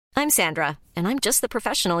I'm Sandra, and I'm just the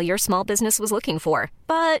professional your small business was looking for.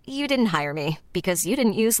 But you didn't hire me because you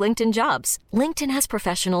didn't use LinkedIn Jobs. LinkedIn has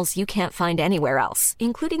professionals you can't find anywhere else,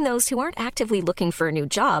 including those who aren't actively looking for a new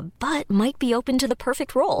job, but might be open to the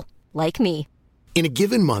perfect role, like me. In a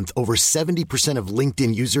given month, over 70% of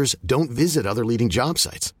LinkedIn users don't visit other leading job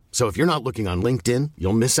sites. So if you're not looking on LinkedIn,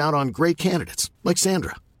 you'll miss out on great candidates like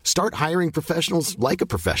Sandra. Start hiring professionals like a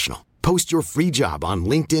professional. Post your free job on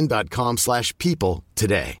linkedin.com/people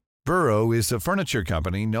today. Burrow is a furniture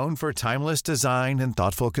company known for timeless design and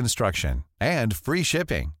thoughtful construction and free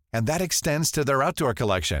shipping, and that extends to their outdoor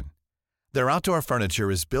collection. Their outdoor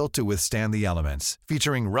furniture is built to withstand the elements,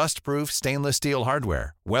 featuring rust-proof stainless steel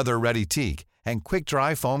hardware, weather-ready teak, and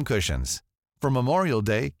quick-dry foam cushions. For Memorial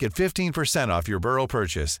Day, get 15% off your Burrow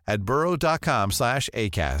purchase at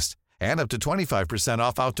burrow.com/ACAST and up to 25%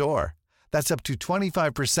 off outdoor. That's up to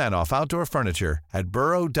 25% off outdoor furniture at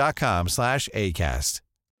burrow.com/ACAST.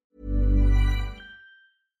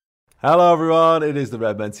 Hello everyone, it is the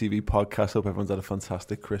Redmen TV podcast. Hope everyone's had a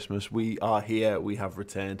fantastic Christmas. We are here, we have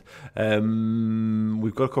returned.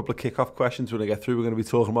 We've got a couple of kick-off questions we're going to get through. We're going to be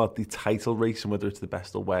talking about the title race and whether it's the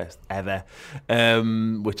best or worst ever,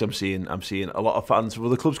 which I'm seeing a lot of fans of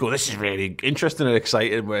other clubs go, this is really interesting and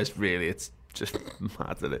exciting, whereas really it's just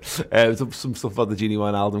mad, isn't it? Some stuff about the Gini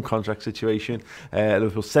Wijnaldum contract situation,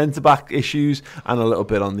 Liverpool centre-back issues, and a little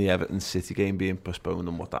bit on the Everton City game being postponed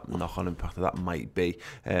and what that knock-on impact of that might be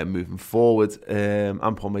moving forward.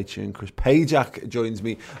 I'm Paul Machin, Chris Pajak joins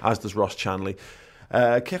me, as does Ross Chanley.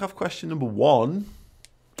 Kick-off question number 1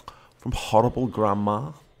 from Horrible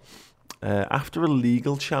Grandma. After a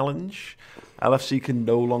legal challenge, LFC can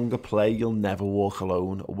no longer play You'll Never Walk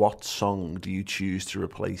Alone. What song do you choose to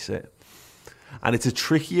replace it? And it's a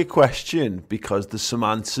trickier question because there's some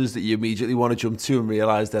answers that you immediately want to jump to and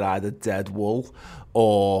realise they're either dead wool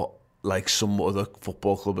or like some other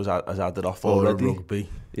football club has had it off already. Or a rugby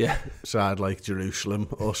side like Jerusalem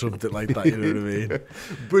or something like that, you know what I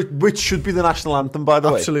mean? Which should be the national anthem, by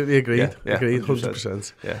the way. Absolutely agreed. Yeah, agreed,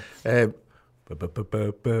 100%. Yeah.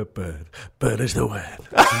 Bird is the word.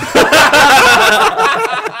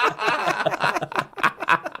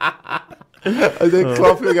 And then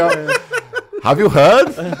clapping out. Have you heard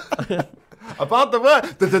about the word?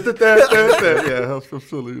 Yeah,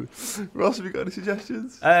 absolutely. Ross, have you got any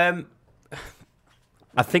suggestions? I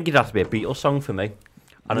think it'd have to be a Beatles song for me.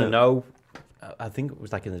 I don't know. I think it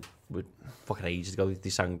was like fucking ages ago.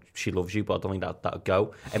 They sang "She Loves You," but I don't think that would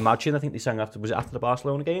go. Imagine, I think they sang after the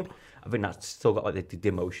Barcelona game. I think that's still got like the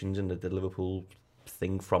emotions and the Liverpool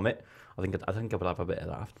thing from it. I think I would have a bit of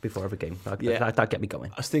that before every game. That'd get me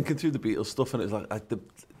going. I was thinking through the Beatles stuff, and it's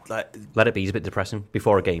like Let It Be is a bit depressing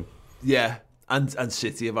before a game. Yeah, and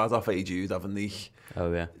City have had off Hey Jude, haven't they?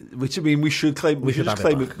 Oh yeah. Which I mean, we should claim. We should just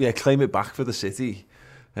claim it. Yeah, claim it back for the City.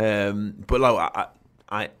 But like,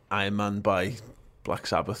 Iron Man by Black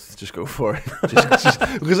Sabbath, just go for it. just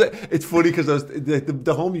because it's funny because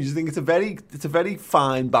the whole music thing. It's a very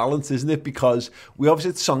fine balance, isn't it? Because we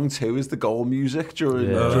obviously song 2 is the goal music during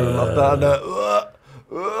lockdown.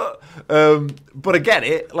 But I get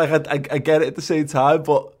it. Like I get it at the same time.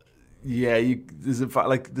 But yeah, there's a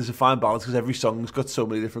fine balance because every song's got so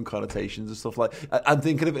many different connotations and stuff. Like I'm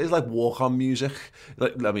thinking of it as like walk-on music.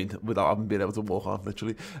 Like I mean, without having been able to walk on,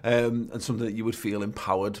 literally, and something that you would feel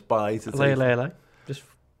empowered by. Lay. Just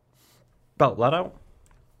belt that out.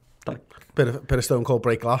 Bit of Stone Cold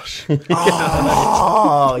Break Glass.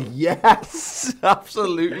 Oh yes,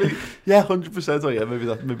 absolutely. Yeah, 100%. Oh yeah, maybe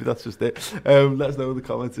that's just it. Let us know in the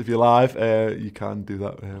comments if you're live. You can do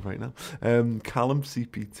that right now. Callum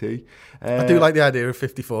CPT. I do like the idea of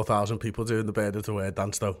 54,000 people doing the Bird of the Word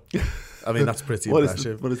dance though. I mean, that's pretty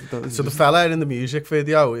impressive. What is the so the fella in the music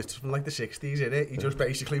video, it's from like the 60s, isn't it? He just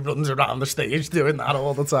basically runs around the stage doing that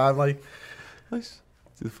all the time. Like, nice.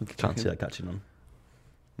 Do the funky Can't see that catching on.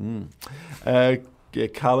 Yeah,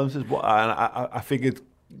 Callum says, "What?" And I figured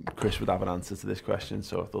Chris would have an answer to this question,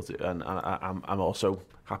 so I thought I'm also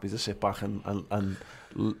happy to sit back and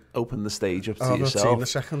open the stage up to yourself. I've not seen the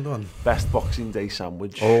second one. Best Boxing Day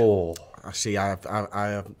sandwich. Oh, I see. I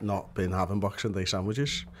have not been having Boxing Day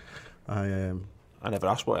sandwiches. I never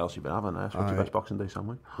asked what else you've been having. What's your best Boxing Day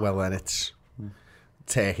sandwich? Well, then it's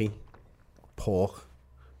turkey, pork,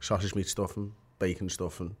 sausage meat stuffing, bacon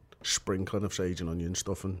stuffing, sprinkling of sage and onion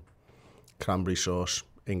stuffing, cranberry sauce,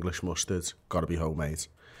 English mustard. Got to be homemade.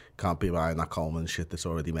 Can't be buying that Coleman shit that's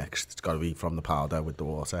already mixed. It's got to be from the powder with the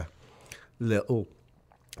water. Little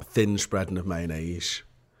thin spreading of mayonnaise.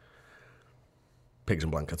 Pigs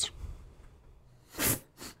and blankets.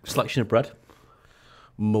 Selection of bread.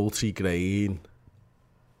 Multi-grain.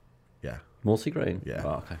 Yeah. Multi-grain? Yeah.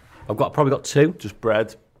 Oh, okay. I've probably got 2. Just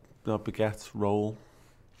bread. baguette roll.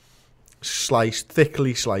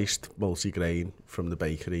 Thickly sliced multi-grain from the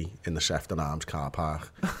bakery in the Sefton Arms car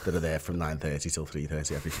park that are there from 9:30 till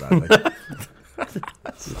 3:30 every Friday.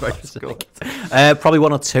 Probably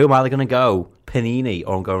one or two. I'm either going to go panini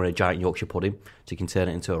or I'm going with a giant Yorkshire pudding, so you can turn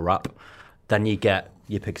it into a wrap. Then you get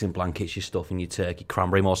your pigs in blankets, your stuff, and your turkey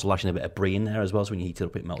cranberry. I'm also lashing a bit of brie in there as well, so when you heat it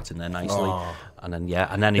up, it melts in there nicely. And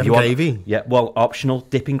then if you want gravy, optional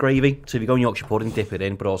dipping gravy. So if you're going Yorkshire pudding, dip it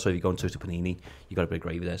in. But also if you're going to panini, you got a bit of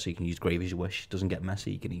gravy there, so you can use gravy as you wish. It doesn't get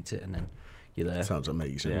messy. You can eat it, and then you're there. Sounds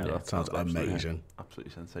amazing. Yeah, that sounds amazing.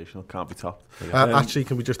 Absolutely sensational. Can't be topped. Actually,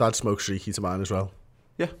 can we just add smoked streaky to mine as well?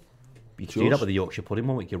 Yeah. You can do that with the Yorkshire pudding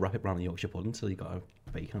one week. You wrap it around the Yorkshire pudding until you got a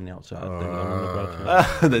bacon on the outside.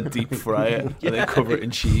 And then deep fry it. And then cover it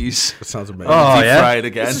in cheese. That sounds amazing. Deep fry it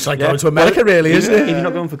again. It's like going to America, really, isn't it? If you're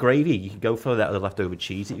not going for gravy, you can go for that other leftover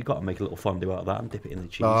cheese that you've got and make a little fondue out of that and dip it in the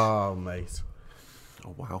cheese. Oh, mate.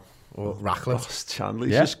 Oh, wow. Or raclette. Ross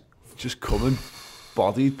Chandler's just coming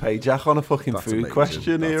bodied payjack on a fucking That's food amazing.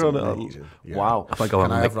 question That's here. amazing. Yeah. Wow.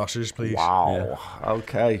 Can I have Ross's, please? Wow. Yeah.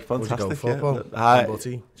 Okay, What fantastic. would you go for, Paul?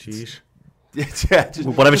 Butty, cheese. Just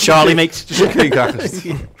whatever Charlie makes. Just cake crackers.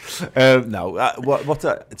 To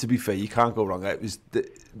be fair, you can't go wrong. It was the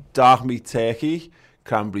dark meat turkey,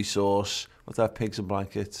 cranberry sauce. What's that? Pigs and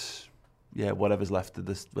blankets. Yeah, whatever's left of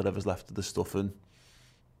the stuffing.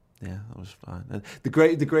 Yeah, that was fine. And the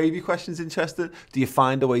gravy question's interesting. Do you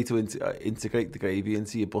find a way to integrate the gravy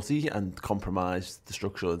into your butty and compromise the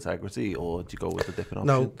structural integrity, or do you go with the dipping option?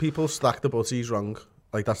 No, people stack the butties wrong.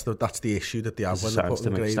 Like that's the issue that they have when they're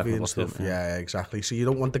putting gravy and stuff. Yeah, exactly. So you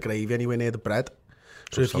don't want the gravy anywhere near the bread.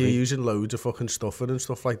 So if you're using loads of fucking stuffing and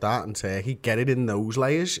stuff like that and turkey, get it in those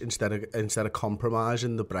layers instead of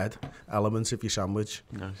compromising the bread elements of your sandwich.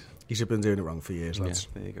 Nice. You've been doing it wrong for years, lads.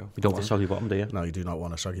 There you go. You don't want a soggy bottom, do you? No, you do not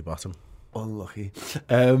want a soggy bottom. Unlucky.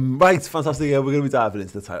 Right, fantastic. We're going to be diving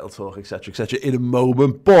into the title talk, etc., in a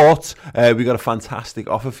moment. But we got a fantastic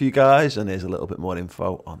offer for you guys, and here's a little bit more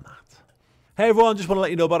info on that. Hey everyone, just want to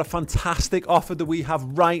let you know about a fantastic offer that we have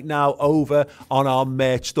right now over on our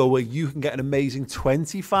merch store where you can get an amazing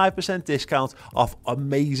 25% discount off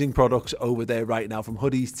amazing products over there right now, from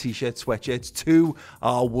hoodies, t-shirts, sweatshirts to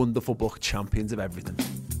our wonderful book, Champions of Everything.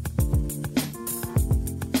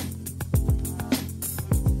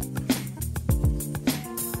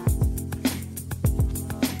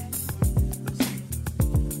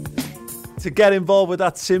 To get involved with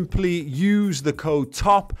that, simply use the code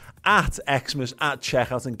TOP at Xmas at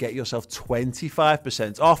checkout and get yourself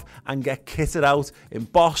 25% off and get kitted out in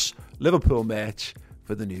Boss Liverpool merch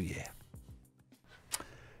for the new year.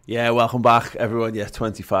 Yeah, welcome back, everyone. Yes,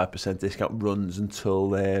 25% discount runs until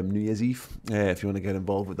New Year's Eve, if you want to get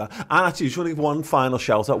involved with that. And actually, just want to give one final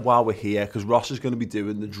shout out while we're here, because Ross is going to be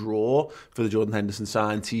doing the draw for the Jordan Henderson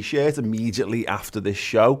signed t-shirt immediately after this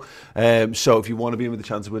show. So if you want to be in with the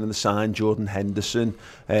chance of winning the signed Jordan Henderson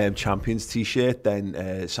Champions t-shirt,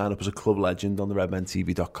 then sign up as a club legend on the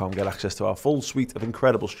redmentv.com. Get access to our full suite of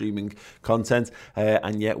incredible streaming content,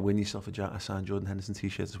 and yet win yourself a signed Jordan Henderson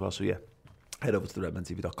t-shirt as well. So yeah, head over to the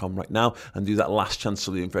redmentv.com right now and do that last chance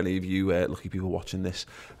saloon for any of you lucky people watching this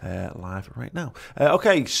live right now.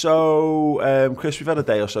 Okay, so Chris, we've had a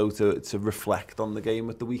day or so to reflect on the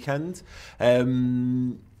game at the weekend.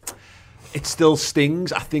 It still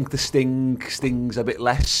stings. I think the sting stings a bit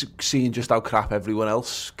less seeing just how crap everyone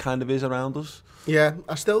else kind of is around us. Yeah,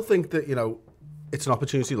 I still think that, it's an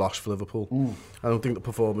opportunity lost for Liverpool. I don't think the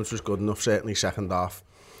performance was good enough, certainly second half.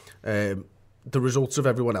 The results of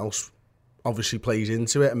everyone else obviously plays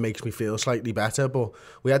into it and makes me feel slightly better, but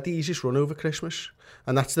we had the easiest run over Christmas,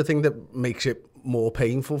 and that's the thing that makes it more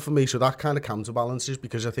painful for me. So that kind of counterbalances,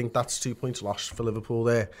 because I think that's 2 points lost for Liverpool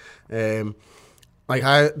there. There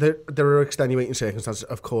are extenuating circumstances,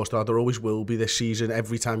 of course. There always will be this season.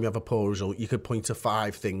 Every time you have a poor result, you could point to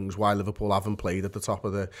 5 things why Liverpool haven't played at the top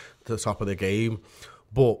of the game,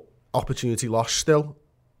 but opportunity lost still.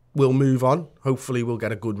 We'll move on. Hopefully we'll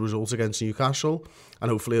get a good result against Newcastle,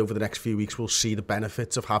 and hopefully over the next few weeks we'll see the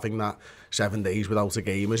benefits of having that 7 days without a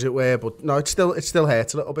game, as it were. But no, it still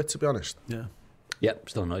hurts a little bit, to be honest. Yeah,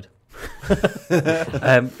 still annoyed.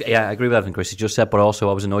 Yeah, I agree with everything Chris just said, but also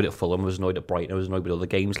I was annoyed at Fulham, I was annoyed at Brighton, I was annoyed with other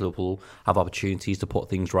games. Liverpool have opportunities to put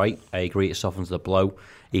things right. I agree, it softens the blow.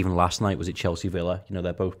 Even last night was it Chelsea Villa,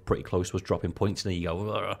 they're both pretty close to us dropping points, and then you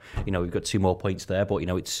go, we've got 2 more points there, but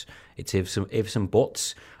it's ifs and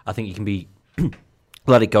buts. I think you can be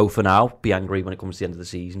let it go for now, be angry when it comes to the end of the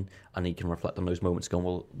season, and you can reflect on those moments going,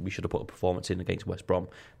 well, we should have put a performance in against West Brom.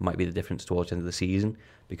 Might be the difference towards the end of the season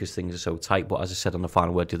because things are so tight. But as I said on the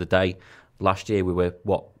final word the other day, last year we were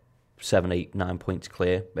 7, 8, 9 points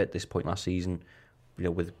clear at this point last season.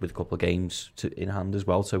 with a couple of games in hand as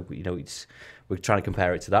well. So we're trying to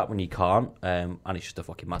compare it to that when you can't, and it's just a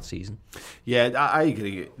fucking mad season. Yeah, I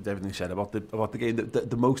agree with everything you said about the game.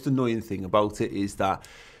 The most annoying thing about it is that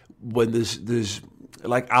when there's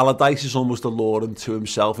like Allardyce is almost a law unto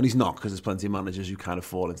himself, and he's not, because there's plenty of managers who kind of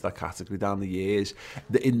fall into that category down the years.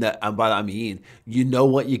 And by that I mean, you know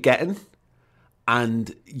what you're getting,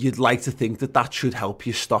 and you'd like to think that should help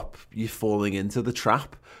you stop you falling into the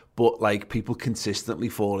trap. But like, people consistently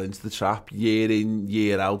fall into the trap year in,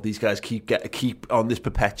 year out. These guys keep on this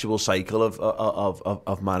perpetual cycle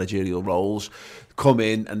of managerial roles, come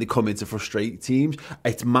in and they come in to frustrate teams.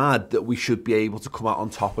 It's mad that we should be able to come out on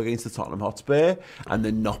top against the Tottenham Hotspur and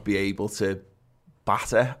then not be able to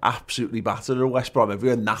absolutely batter West Brom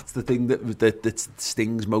everywhere. And that's the thing that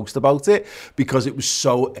stings most about it, because it was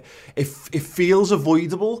so, it feels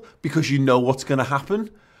avoidable because you know what's going to happen,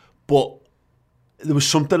 but there was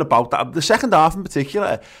something about that. The second half in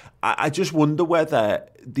particular, I just wonder whether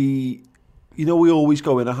we always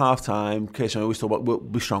go in at half time, I always talk about we'll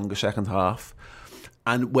be stronger second half,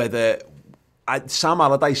 and whether Sam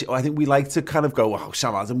Allardyce, I think we like to kind of go, oh,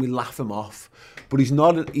 Sam Allardyce, and we laugh him off, but he's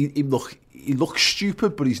not. He looks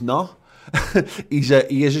stupid, but he's not.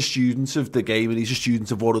 He is a student of the game, and he's a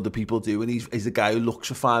student of what other people do, and he's the guy who looks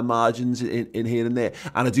for fine margins in here and there.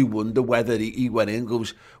 And I do wonder whether he went in and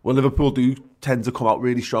goes, well, Liverpool do tend to come out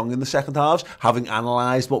really strong in the second halves, having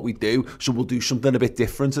analysed what we do, so we'll do something a bit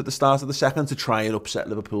different at the start of the second to try and upset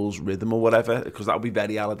Liverpool's rhythm or whatever, because that would be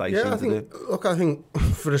very Allardyce to do. Look, I think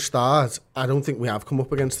for a start, I don't think we have come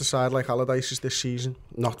up against a side like Allardyce's this season.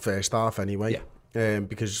 Not first half anyway. Yeah.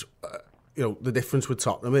 Because the difference with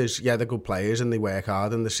Tottenham is, they're good players and they work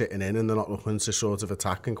hard and they're sitting in and they're not looking to sort of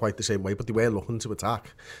attack in quite the same way, but they were looking to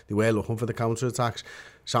attack. They were looking for the counter-attacks.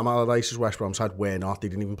 Sam Allardyce's West Brom side were not. They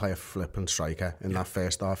didn't even play a flipping striker in that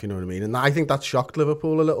first half, you know what I mean? And I think that shocked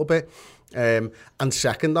Liverpool a little bit. And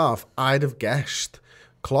second half, I'd have guessed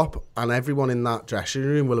Klopp and everyone in that dressing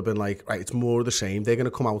room will have been like, right, it's more of the same. They're going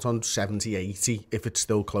to come out on 70, 80 if it's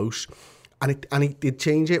still close. And he did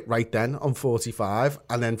change it right then on 45.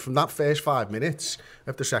 And then from that first 5 minutes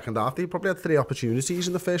of the second half, they probably had 3 opportunities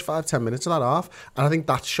in the first 5-10 minutes of that half. And I think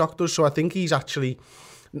that shocked us. So I think he's actually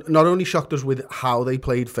not only shocked us with how they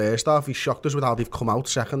played first half, he's shocked us with how they've come out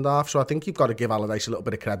second half. So I think you've got to give Allardyce a little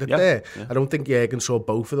bit of credit there. Yeah. I don't think Jurgen saw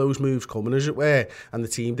both of those moves coming, as it were, and the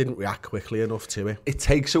team didn't react quickly enough to it. It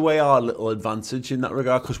takes away our little advantage in that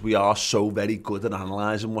regard, because we are so very good at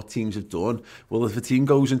analysing what teams have done. Well, if a team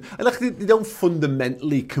goes in, and like, they don't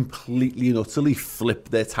fundamentally, completely and utterly flip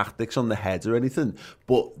their tactics on the head or anything,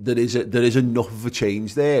 but there is enough of a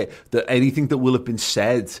change there that anything that will have been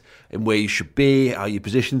said in where you should be, how you're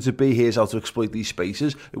positioned to be, here's how to exploit these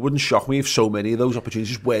spaces, it wouldn't shock me if so many of those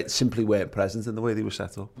opportunities simply weren't present in the way they were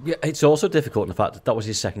set up. Yeah, it's also difficult in the fact that was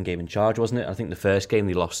his second game in charge, wasn't it? I think the first game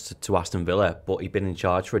they lost to Aston Villa, but he'd been in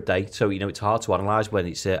charge for a day, so it's hard to analyse when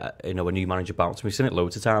it's a new manager bounce. We've seen it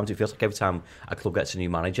loads of times. It feels like every time a club gets a new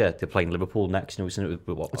manager, they're playing Liverpool next. We've seen it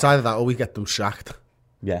with it's either that or we get them sacked.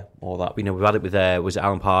 Yeah, all that. We've had it with was it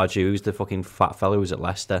Alan Pardew, who's the fucking fat fellow who was at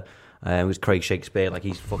Leicester. It was Craig Shakespeare, like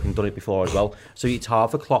he's fucking done it before as well. So it's hard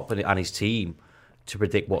for Klopp and his team to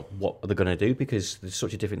predict what they're going to do, because there's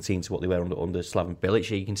such a different team to what they were under Slaven Bilic.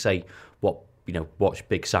 You can say watch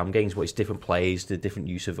Big Sam games, what it's different players, the different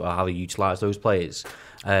use of how they utilise those players.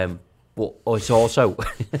 But it's also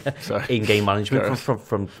in-game management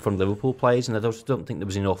from Liverpool players, and I just don't think there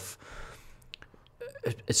was enough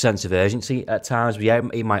a sense of urgency at times. Yeah,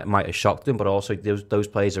 it might have shocked them, but also those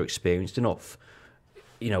players are experienced enough.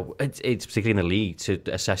 It's particularly in the league to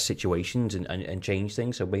assess situations and change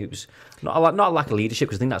things. So maybe it was not a lack of leadership,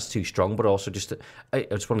 because I think that's too strong, but also I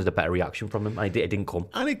just wanted a better reaction from him, and it didn't come.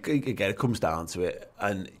 And it comes down to it,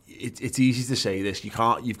 and it's easy to say this.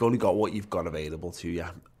 You've only got what you've got available to you,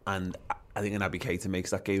 and I think an Naby Keita makes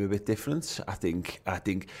that game a bit different. I think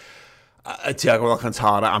Thiago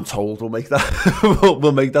Alcantara, I'm told, will make that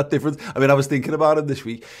will make that difference. I mean, I was thinking about him this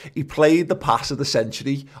week. He played the pass of the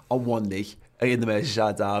century on one knee in the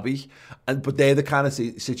Merseyside derby, but they're the kind of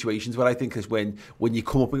situations where I think is when you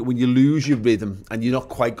come up, when you lose your rhythm and you're not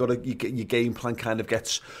quite your game plan kind of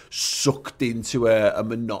gets sucked into a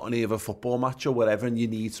monotony of a football match or whatever, and you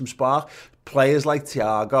need some spark. Players like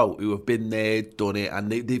Thiago, who have been there, done it,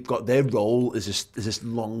 and they've got their role is this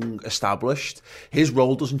long established. His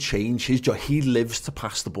role doesn't change. His job, he lives to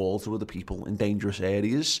pass the ball to other people in dangerous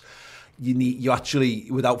areas. you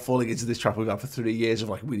actually, without falling into this trap we've had for 3 years of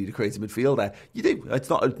like, we need a creative midfielder, you do.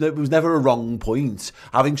 It was never a wrong point.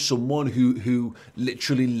 Having someone who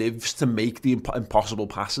literally lives to make the impossible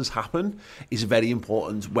passes happen is a very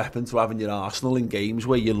important weapon to have in your arsenal in games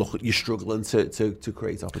where you're struggling to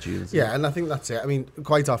create opportunities. Yeah, and I think that's it. I mean,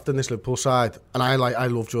 quite often this Liverpool side, and I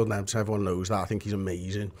love Jordan Henderson, everyone knows that, I think he's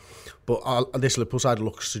amazing. But this Liverpool side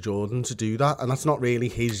looks to Jordan to do that, and that's not really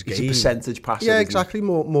his game. It's a percentage passer. Yeah, exactly.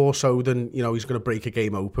 More so than, you know, he's going to break a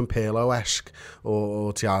game open, Pirlo-esque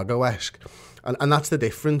or Thiago-esque. And that's the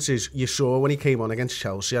difference. Is you saw when he came on against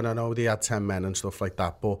Chelsea, and I know they had 10 men and stuff like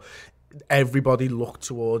that, but everybody looked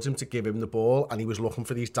towards him to give him the ball, and he was looking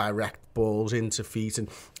for these direct balls into feet, and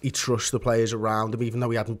he trusts the players around him, even though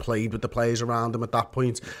he hadn't played with the players around him at that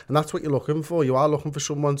point. And that's what you're looking for. You are looking for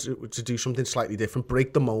someone to do something slightly different,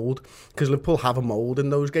 break the mould, because Liverpool have a mould in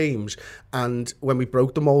those games. And when we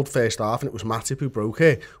broke the mould first half, and it was Matip who broke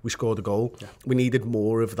it, we scored a goal. Yeah. We needed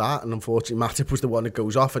more of that, and unfortunately Matip was the one that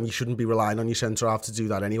goes off, and you shouldn't be relying on your centre half to do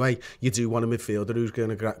that anyway. You do want a midfielder who's going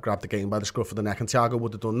to grab the game by the scruff of the neck, and Thiago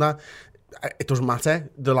would have done that. It doesn't matter.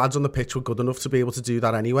 The lads on the pitch were good enough to be able to do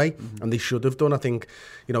that anyway, and they should have done. I think,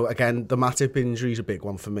 you know, again, the Matip injury is a big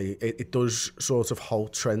one for me. It does sort of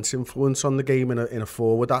halt Trent's influence on the game in a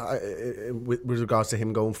forward with regards to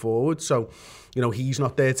him going forward. So, you know, he's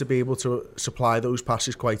not there to be able to supply those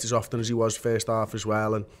passes quite as often as he was first half as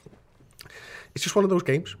well, and it's just one of those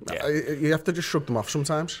games. Yeah. You have to just shrug them off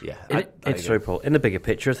sometimes. Yeah, it's sorry, Paul. In the bigger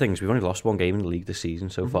picture of things, we've only lost one game in the league this season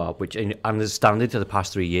so far, which, and the standard of the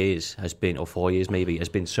past 3 years has been, or 4 years maybe, has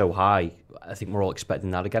been so high. I think we're all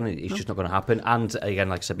expecting that again. It's just not going to happen. And again,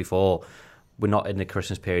 like I said before, we're not in the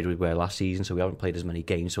Christmas period we were last season, so we haven't played as many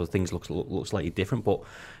games, so things look slightly different. But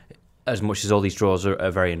as much as all these draws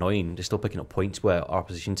are very annoying, they're still picking up points where our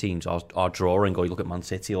opposition teams are drawing. Or you look at Man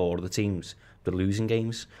City or other teams, they're losing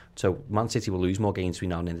games. So Man City will lose more games between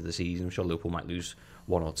now and the end of the season. I'm sure Liverpool might lose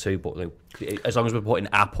 1 or 2, but as long as we're putting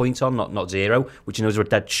our points on, not 0, which you know is a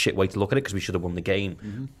dead shit way to look at it because we should have won the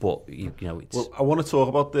game. But you know, it's... Well, I want to talk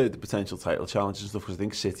about the potential title challenges and stuff, because I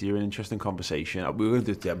think City are an interesting conversation. We were going to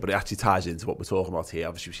do it then, but it actually ties into what we're talking about here.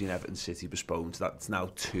 Obviously, we've seen Everton City postponed. That's now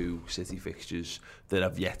 2 City fixtures that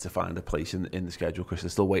have yet to find a place in the schedule, because they're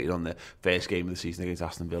still waiting on the first game of the season against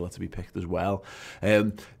Aston Villa to be picked as well.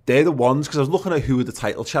 They're the ones, because I was looking at who are the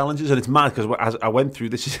title challenges, and it's mad because as I went through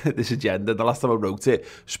this agenda, the last time I wrote it,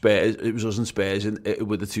 Spurs, it was us and Spurs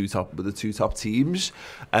with the two top teams.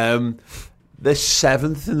 They're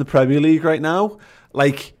 7th in the Premier League right now.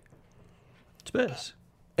 Like Spurs.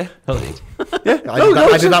 Yeah. Yeah,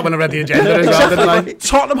 I did that when I read the agenda as well, didn't I?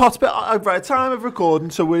 Tottenham Hotspur, at time of recording,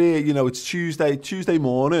 so we're here, you know, it's Tuesday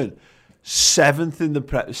morning, 7th in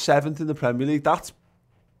the Premier League. That's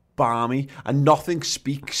balmy, and nothing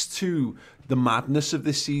speaks to the madness of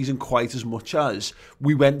this season quite as much as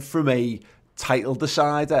we went from a title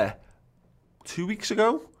decider 2 weeks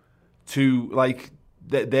ago to like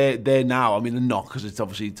they're now. I mean, they're not, because it's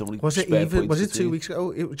only was it even? Was it 2 weeks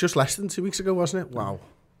ago? It was just less than 2 weeks ago, wasn't it? Wow.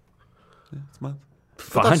 Yeah, it's mad.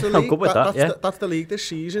 Fine, I'm good with that. That's the league this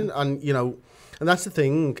season, and you know, and that's the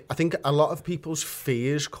thing. I think a lot of people's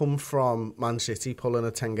fears come from Man City pulling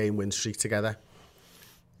a 10-game win streak together.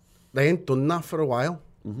 They ain't done that for a while.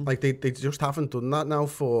 Like they just haven't done that now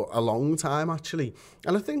for a long time, actually.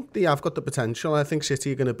 And I think they have got the potential. I think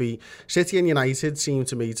City and United seem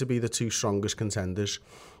to me to be the 2 strongest contenders.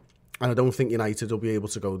 And I don't think United will be able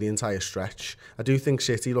to go the entire stretch. I do think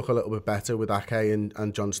City look a little bit better with Ake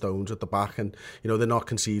and John Stones at the back, and you know, they're not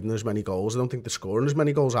conceding as many goals. I don't think they're scoring as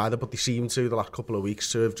many goals either, but they seem to the last couple of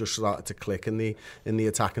weeks to have just started to click in the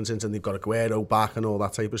attacking sense, and they've got Aguero back and all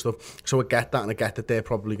that type of stuff. So I get that, and I get that they're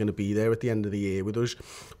probably going to be there at the end of the year with us.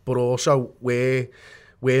 But also we're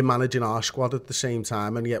managing our squad at the same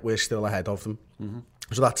time, and yet we're still ahead of them.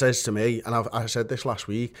 So that says to me, and I said this last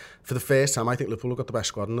week, for the first time I think Liverpool have got the best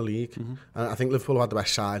squad in the league. And I think Liverpool have had the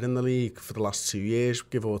best side in the league for the last 2 years,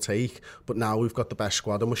 give or take. But now we've got the best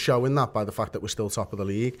squad, and we're showing that by the fact that we're still top of the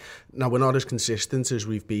league. Now, we're not as consistent as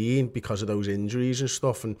we've been because of those injuries and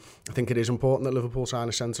stuff, and I think it is important that Liverpool sign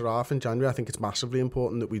a centre-half in January. I think it's massively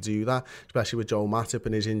important that we do that, especially with Joel Matip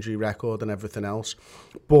and his injury record and everything else.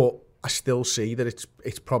 But I still see that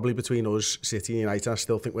it's probably between us, City and United. I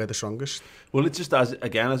still think we're the strongest. Well, it's just as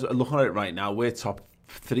looking at it right now, we're top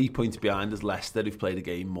 3 points behind as Leicester, who've played a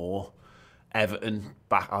game more. Everton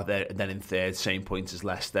back are there, and then in third, same points as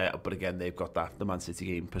Leicester. But again, they've got that. The Man City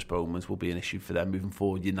game postponements will be an issue for them moving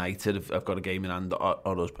forward. United have got a game in hand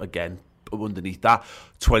on us again underneath that.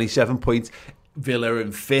 27 points. Villa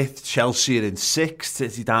in 5th, Chelsea are in 6th,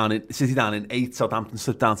 City down in 8th, Southampton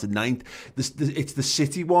slipped down to 9th. It's the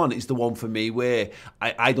City one is the one for me where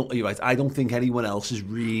I don't think anyone else is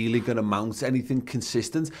really going to mount anything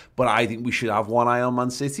consistent, but I think we should have one eye on Man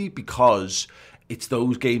City because it's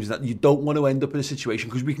those games that you don't want to end up in a situation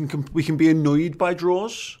because we can be annoyed by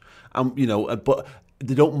draws, but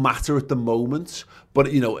they don't matter at the moment. But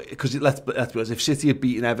because let's be honest, if City had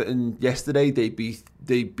beaten Everton yesterday, they'd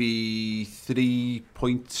be 3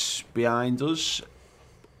 points behind us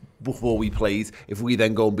before we played. If we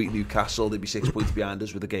then go and beat Newcastle, they'd be 6 points behind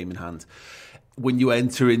us with a game in hand. When you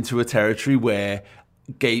enter into a territory where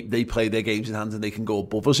they play their games in hand and they can go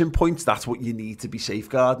above us in points, that's what you need to be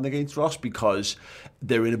safeguarding against, Ross, because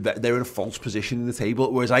they're in a false position in the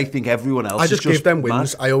table, whereas I think everyone else I just give them mad.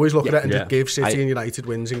 wins. I always look at it and just give City and United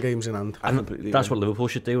wins in games in hand. That's what Liverpool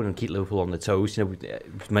should do and keep Liverpool on their toes.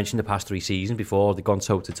 We've mentioned the past 3 seasons before, they've gone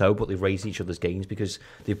toe to toe, but they've raised each other's games because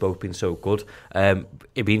they've both been so good.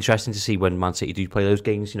 It'd be interesting to see when Man City do play those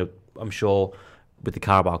games. I'm sure with the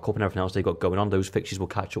Carabao Cup and everything else they've got going on, those fixtures will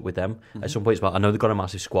catch up with them at some point as well. I know they've got a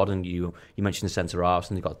massive squad, and you mentioned the centre-halves,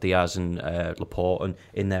 and they've got Diaz and Laporte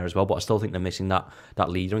in there as well, but I still think they're missing that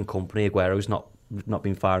leader and company. Aguero's not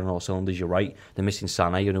been firing on all cylinders, you're right. They're missing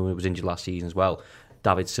Sané, who was injured last season as well.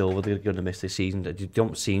 David Silva, they're going to miss this season. You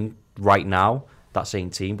don't seem right now that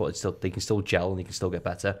same team, but they can still gel and they can still get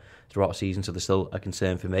better throughout the season, so they're still a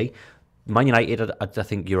concern for me. Man United, I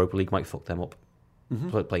think Europa League might fuck them up.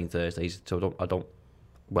 Playing Thursdays, so I don't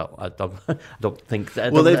think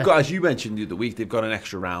that. Well, they've got, as you mentioned the other week, they've got an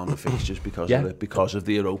extra round of fixtures because of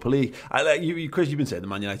the Europa League. Chris, you've been saying the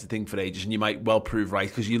Man United thing for ages, and you might well prove right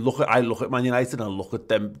because I look at Man United and I look at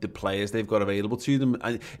them, the players they've got available to them,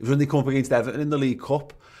 and it was when they come up against Everton in the League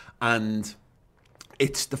Cup, and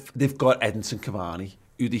they've got Edinson Cavani,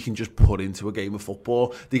 who they can just put into a game of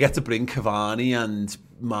football. They get to bring Cavani and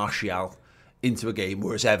Martial into a game,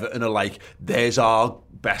 whereas Everton are like, there's our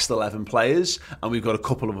best 11 players and we've got a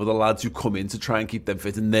couple of other lads who come in to try and keep them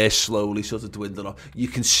fit, and they're slowly sort of dwindling off. You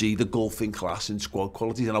can see the gulf in class and squad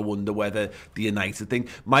qualities, and I wonder whether the United thing,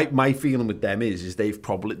 my feeling with them is they've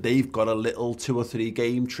got a little 2 or 3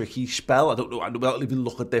 game tricky spell. I don't know, I don't even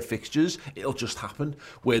look at their fixtures, it'll just happen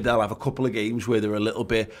where they'll have a couple of games where they'll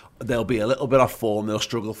be a little bit off form, they'll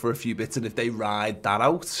struggle for a few bits, and if they ride that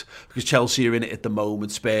out, because Chelsea are in it at the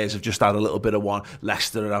moment, Spurs have just had a little bit of one,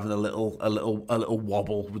 Leicester are having a little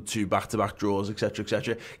wobble with 2 back-to-back draws,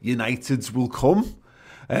 etc. United's will come.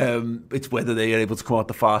 It's whether they are able to come out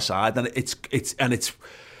the far side, and it's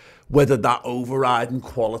whether that overriding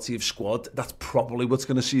quality of squad, that's probably what's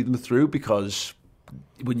going to see them through, because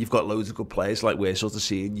when you've got loads of good players like we're sort of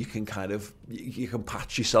seeing, you can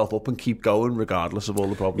patch yourself up and keep going regardless of all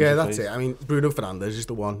the problems. Yeah, that's it. I mean, Bruno Fernandes is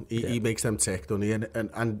the one. He makes them tick, doesn't he?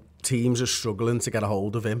 And teams are struggling to get a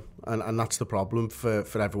hold of him, and that's the problem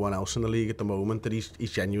for everyone else in the league at the moment, that he's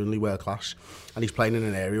genuinely world class, and he's playing in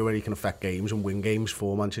an area where he can affect games and win games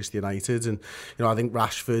for Manchester United. And I think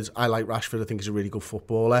I like Rashford. I think he's a really good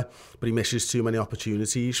footballer, but he misses too many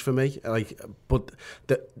opportunities for me. But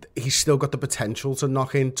he's still got the potential to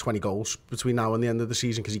knock in 20 goals between now and the end of the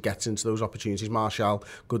season, because he gets into those opportunities. Martial,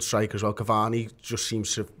 good striker as well. Cavani just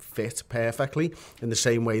seems to fit perfectly in the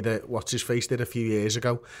same way that what's his face did a few years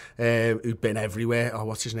ago. Who'd been everywhere. Oh,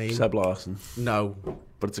 what's his name? Seb Larson. No.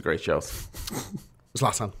 But it's a great shout.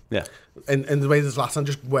 Zlatan. Yeah. And the way that Zlatan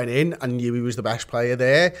just went in and knew he was the best player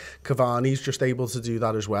there, Cavani's just able to do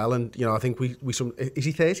that as well. And, I think we is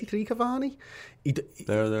he 33, Cavani?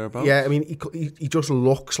 Thereabouts. Yeah, I mean, he just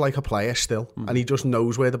looks like a player still, and he just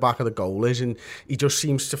knows where the back of the goal is, and he just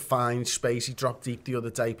seems to find space. He dropped deep the other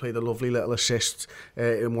day, played a lovely little assist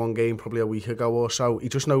in one game probably a week ago or so. He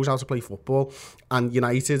just knows how to play football, and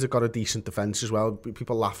United have got a decent defence as well.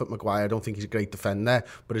 People laugh at Maguire. I don't think he's a great defender,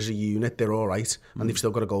 but as a unit, they're all right, and they've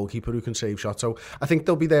still got a goalkeeper who can save shots. So I think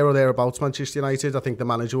they'll be there or thereabouts, Manchester United. I think the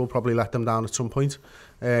manager will probably let them down at some point,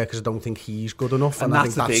 because I don't think he's good enough, and I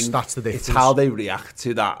think that's the difference. It's how they react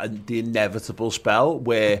to that, and the inevitable spell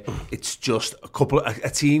where it's just a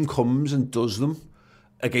team comes and does them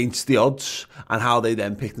against the odds, and how they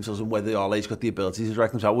then pick themselves, and whether Ole's got the ability to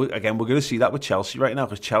direct themselves. Again, we're going to see that with Chelsea right now,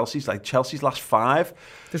 because Chelsea's last 5.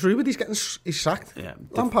 There's rumour he's sacked. Yeah.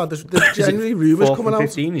 Lampard, there's genuinely rumours coming out.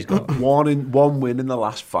 15 he's got. one win in the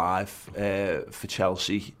last 5 for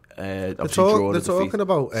Chelsea. They're talking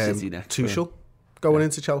about City next. Tuchel going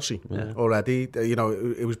into Chelsea already.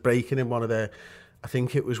 It was breaking in one of the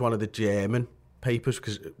German papers,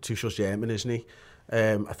 because Tuchel's German, isn't he?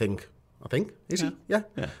 I think, is he? Yeah.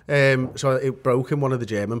 So it broke in one of the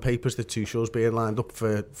German papers that Tuchel's being lined up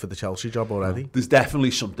for the Chelsea job already. There's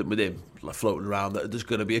definitely something with him floating around, that there's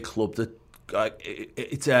going to be a club that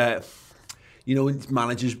it's a. You know,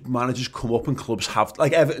 managers come up and clubs have,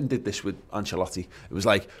 like Everton did this with Ancelotti. It was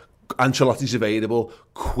like, Ancelotti's available,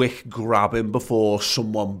 quick grab him before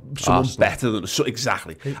someone better than, so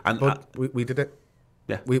exactly. But we did it.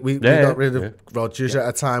 Yeah. We got rid of Rodgers at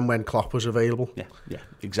a time when Klopp was available. Yeah,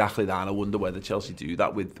 exactly that. And I wonder whether Chelsea do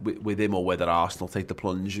that with him, or whether Arsenal take the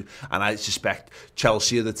plunge. And I suspect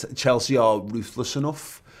Chelsea are ruthless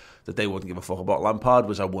enough that they wouldn't give a fuck about Lampard.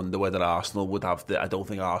 Was I wonder whether Arsenal would have I don't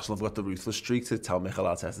think Arsenal have got the ruthless streak to tell Mikel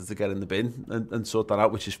Arteta to get in the bin and sort that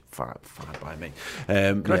out, which is fine by me.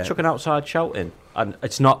 Can I chuck an outside shout in? And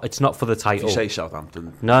it's not for the title. If you say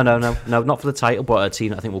Southampton. No, not for the title, but a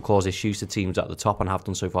team I think will cause issues to teams at the top and have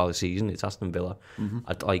done so far this season. It's Aston Villa.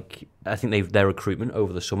 I think their recruitment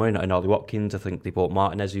over the summer in Ollie Watkins. I think they bought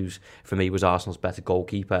Martinez, who's for me was Arsenal's better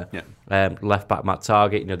goalkeeper. Yeah. Left back Matt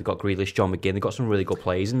Targett. You know, they've got Grealish, John McGinn. They've got some really good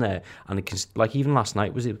players in there. And they can, like, even last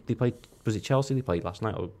night was it Chelsea they played last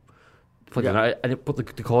night? But they're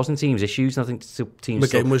causing teams issues, and I think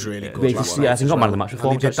teams. McGinn was really good. I think got man of the match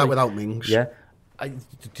performance. He did that without Mings. Yeah.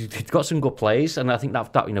 They've got some good players, and I think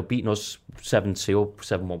that beating us 7-2 or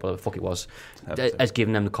 7-1, whatever the fuck it was, has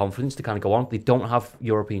given them the confidence to kind of go on. They don't have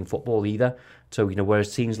European football either, so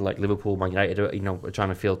whereas teams like Liverpool, Man United, are trying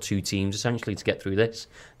to field two teams essentially to get through this.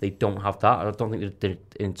 They don't have that. I don't think they're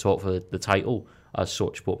in talk for the title as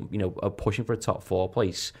such, but are pushing for a top 4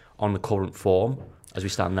 place on the current form. As we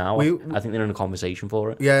stand now, I think they're in a conversation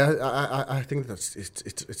for it. Yeah, I think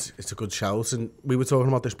it's a good shout. And we were talking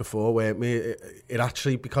about this before, weren't we? It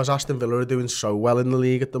actually, because Aston Villa are doing so well in the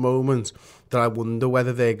league at the moment, that I wonder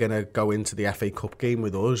whether they're going to go into the FA Cup game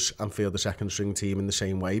with us and field the second string team in the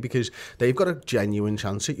same way, because they've got a genuine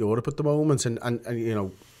chance at Europe at the moment.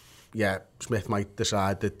 And yeah, Smith might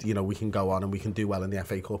decide that we can go on and we can do well in the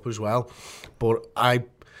FA Cup as well. But I've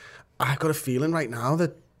got a feeling right now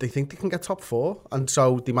that they think they can get top 4, and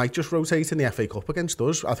so they might just rotate in the FA Cup against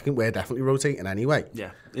us. I think we're definitely rotating anyway.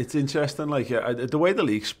 Yeah, it's interesting. Like the way the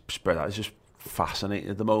league's spread out is just fascinating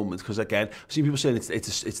at the moment, because again, I've seen people saying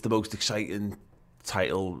it's the most exciting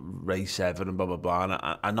title race ever and blah blah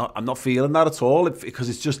blah. And I'm not feeling that at all, because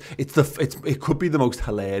it could be the most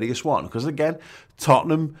hilarious one, because again,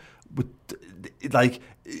 Tottenham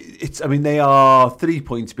they are 3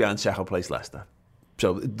 points behind second place Leicester.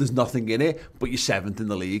 So there's nothing in it, but you're 7th in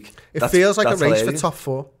the league. It feels like a race hilarious. For top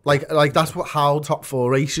 4. Like that's how top 4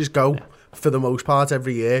 races go for the most part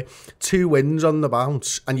every year. 2 wins on the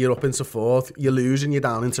bounce and you're up into 4th. You lose and you're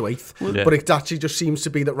down into 8th. Yeah. But it actually just seems to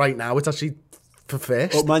be that right now it's actually for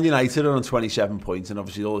first. Well, Man United are on 27 points, and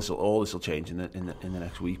obviously all this will change in the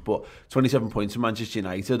next week. But 27 points for Manchester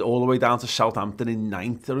United, all the way down to Southampton in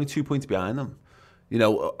 9th. They're only 2 points behind them.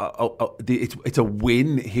 It's a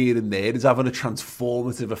win here and there. It's having a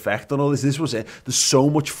transformative effect on all this. This was it. There's so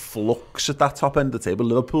much flux at that top end of the table.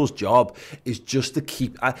 Liverpool's job is just to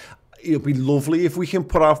keep. It'd be lovely if we can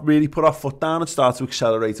really put our foot down and start to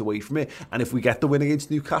accelerate away from it. And if we get the win against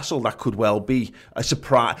Newcastle, that could well be a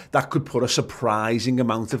surprise. That could put a surprising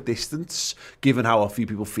amount of distance, given how a few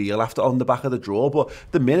people feel on the back of the draw. But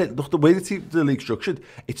the way the league's structured,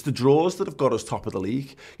 it's the draws that have got us top of the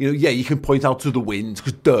league. You can point out to the wins,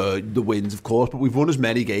 because the wins, of course, but we've won as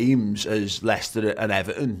many games as Leicester and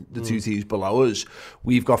Everton, the two teams below us.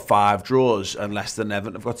 We've got 5 draws, and Leicester and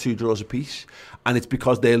Everton have got 2 draws apiece. And it's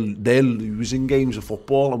because they're losing games of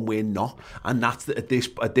football and we're not. And that's at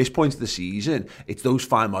this point of the season, it's those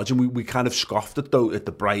fine margins. We kind of scoffed at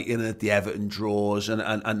the Brighton and at the Everton draws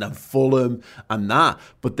and Fulham and that.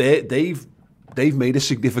 But they've made a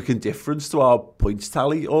significant difference to our points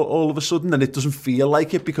tally all of a sudden, and it doesn't feel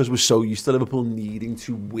like it because we're so used to Liverpool needing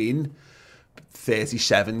to win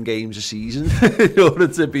 37 games a season in order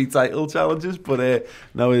to be title challenges. But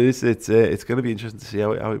no, it's going to be interesting to see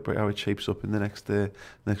how it shapes up in the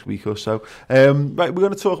next week or so. Right, we're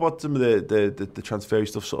going to talk about some of the transfer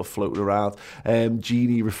stuff sort of floating around.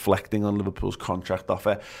 Genie reflecting on Liverpool's contract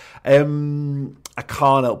offer. I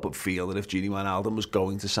can't help but feel that if Genie Wijnaldum was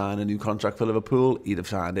going to sign a new contract for Liverpool, he'd have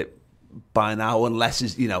signed it by now, unless I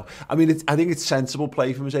think it's sensible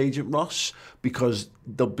play from his agent Ross, because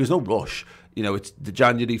there's no rush. It's the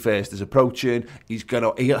January 1st is approaching.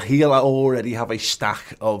 He'll already have a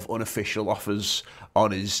stack of unofficial offers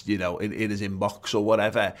on his, in his inbox or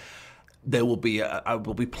whatever. There will be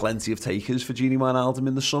plenty of takers for Genie Wijnaldum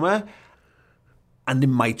in the summer. And it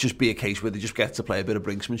might just be a case where they just get to play a bit of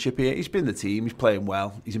brinksmanship here. He's been the team. He's playing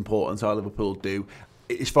well. He's important to how Liverpool do.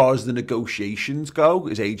 As far as the negotiations go,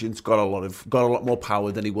 his agent's got a lot more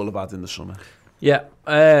power than he will have had in the summer. Yeah,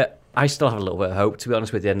 I still have a little bit of hope, to be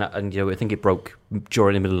honest with you, and I think it broke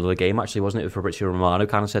during the middle of the game, actually, wasn't it? Fabrizio Romano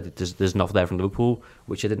kind of said that there's enough there from Liverpool,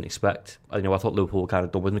 which I didn't expect. I thought Liverpool were kind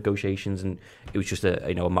of done with negotiations, and it was just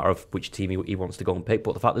a matter of which team he wants to go and pick.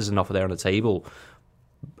 But the fact there's enough there on the table,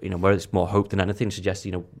 where it's more hope than anything, suggests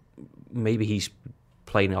maybe he's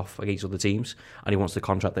playing off against other teams and he wants the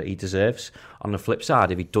contract that he deserves. On the flip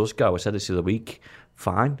side, if he does go, I said this the other week,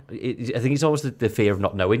 fine. I think it's always the fear of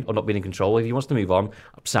not knowing or not being in control. If he wants to move on,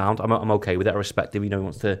 sound. I'm okay with it. I respect him. He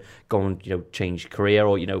wants to go and change career,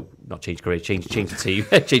 or not change career, change the team,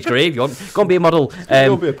 change career. If you want, go and be a model.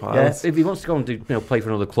 Go be a pilot. If he wants to go and do play for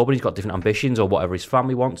another club and he's got different ambitions or whatever his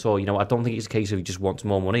family wants, or I don't think it's a case of he just wants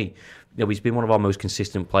more money. He's been one of our most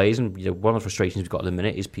consistent players, and one of the frustrations we've got at the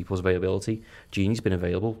minute is people's availability. Gini's been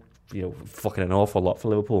available, fucking an awful lot for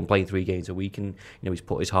Liverpool and playing 3 games a week, and he's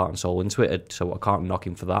put his heart and soul into it. So I can't knock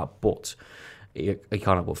him for that, but I can't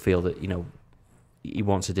help but feel that he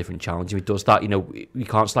wants a different challenge. If he does that, we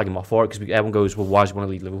can't slag him off for it, because everyone goes, well, why does he want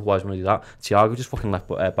to lead Liverpool? Why does he want to do that? Thiago just fucking left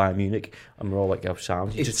Bayern Munich, and we're all like,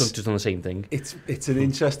 sound. He's just done the same thing. It's an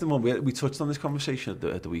interesting one. We touched on this conversation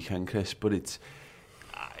at the weekend, Chris, but it's.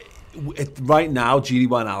 Right now, Gini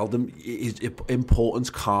Wijnaldum, his importance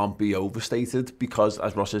can't be overstated, because,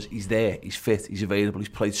 as Ross says, he's there, he's fit, he's available, he's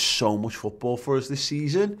played so much football for us this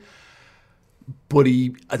season. But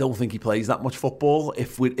I don't think he plays that much football. I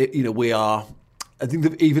think that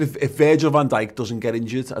even if Virgil van Dijk doesn't get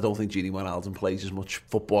injured, I don't think Gini Wijnaldum plays as much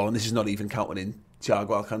football, and this is not even counting in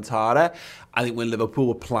Thiago Alcantara. I think when Liverpool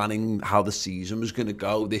were planning how the season was going to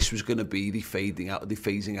go, this was going to be the phasing out of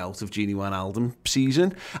Gini Wijnaldum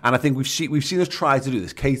season. And I think we've seen us try to do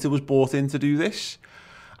this. Keita was brought in to do this,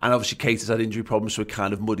 and obviously Keita's had injury problems, so it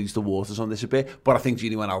kind of muddies the waters on this a bit. But I think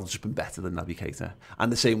Gini Wijnaldum's just been better than Naby Keita,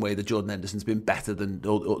 and the same way that Jordan Henderson's been better than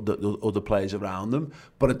the other players around them.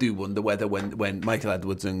 But I do wonder whether when Michael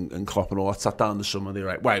Edwards and Klopp and all that sat down this summer, they're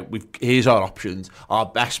like, right, here's our options. Our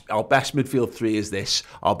best midfield three is this.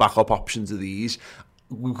 Our backup options are these.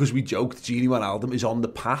 Because we joked, Gini Wijnaldum is on the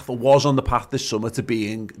path, or was on the path this summer, to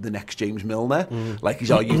being the next James Milner. Like, he's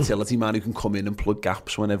our utility man who can come in and plug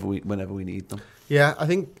gaps whenever we need them. Yeah, I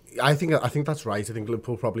think that's right. I think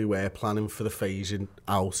Liverpool probably were planning for the phasing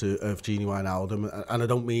out of Gini Wijnaldum, and I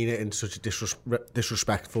don't mean it in such a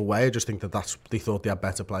disrespectful way. I just think they thought they had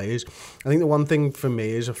better players. I think the one thing for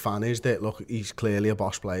me as a fan is that, look, he's clearly a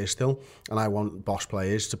boss player still, and I want boss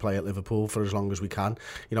players to play at Liverpool for as long as we can.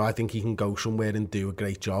 I think he can go somewhere and do a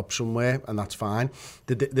great job somewhere, and that's fine.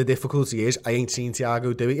 The difficulty is, I ain't seen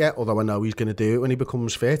Thiago do it yet, although I know he's going to do it when he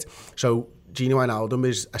becomes fit. So Gini Wijnaldum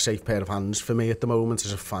is a safe pair of hands for me at the moment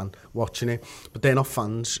as a fan watching it, but they're not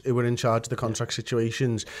fans who are in charge of the contract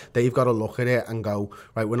situations. They've got to look at it and go,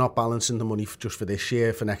 right, we're not balancing the money just for this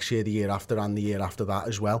year, for next year, the year after, and the year after that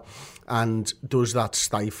as well. And does that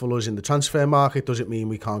stifle us in the transfer market? Does it mean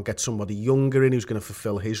we can't get somebody younger in who's going to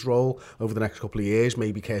fulfil his role over the next couple of years?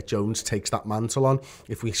 Maybe Kurt Jones takes that mantle on.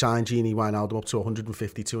 If we sign Gini Wijnaldum up to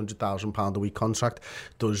 £150,000-200,000 a week contract,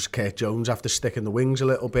 does Kurt Jones have to stick in the wings a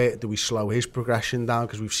little bit? Do we slow his progression down,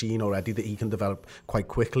 because we've seen already that he can develop quite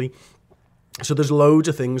quickly? So there's loads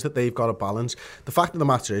of things that they've got to balance. The fact of the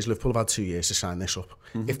matter is, Liverpool have had 2 years to sign this up.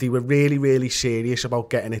 If they were really, really serious about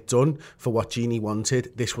getting it done for what Gini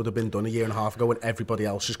wanted, this would have been done a year and a half ago when everybody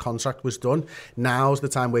else's contract was done. Now's the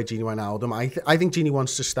time where Gini Wijnaldum, I think Gini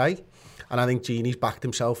wants to stay. And I think Gini's backed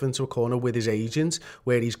himself into a corner with his agent,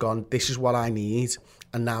 where he's gone, this is what I need.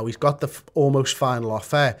 And now he's got the almost final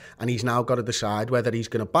offer, and he's now got to decide whether he's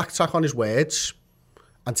going to backtrack on his words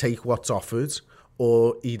and take what's offered,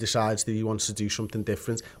 or he decides that he wants to do something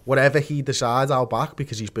different. Whatever he decides, I'll back,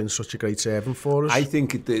 because he's been such a great servant for us. I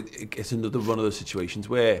think it's another one of those situations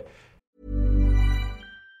where...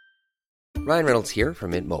 Ryan Reynolds here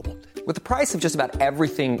from Mint Mobile. With the price of just about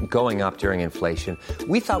everything going up during inflation,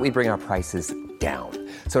 we thought we'd bring our prices down.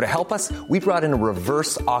 So to help us, we brought in a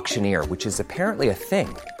reverse auctioneer, which is apparently a thing.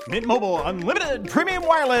 Mint Mobile Unlimited Premium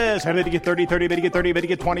Wireless. How to get 30, 30, bit to get 30, bit to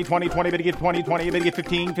get 20, 20, 20, bit to get 20, 20, bit to get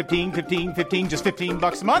 15, 15, 15, 15, just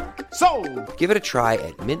 $15 a month? Sold! Give it a try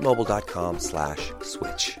at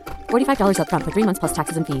mintmobile.com/switch. $45 up front for 3 months plus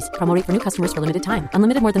taxes and fees. Promo rate for new customers for limited time.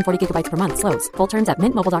 Unlimited more than 40 gigabytes per month. Slows full terms at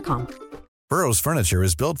mintmobile.com. Burrow's furniture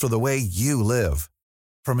is built for the way you live.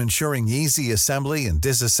 From ensuring easy assembly and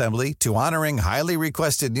disassembly to honoring highly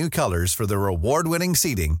requested new colors for their award-winning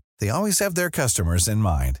seating, they always have their customers in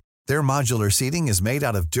mind. Their modular seating is made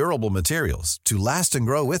out of durable materials to last and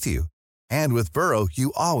grow with you. And with Burrow,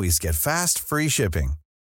 you always get fast, free shipping.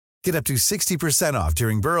 Get up to 60% off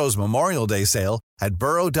during Burrow's Memorial Day sale at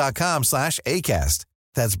burrow.com/ACAST.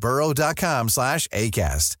 That's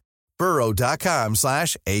burrow.com/ACAST.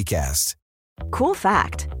 burrow.com/ACAST. Cool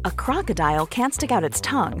fact, a crocodile can't stick out its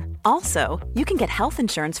tongue. Also, you can get health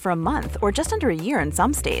insurance for a month or just under a year in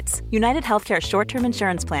some states. United Healthcare short-term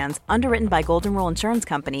insurance plans, underwritten by Golden Rule Insurance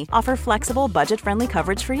Company, offer flexible, budget-friendly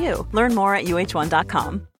coverage for you. Learn more at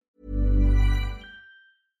uh1.com.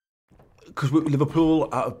 Because Liverpool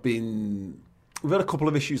we've had a couple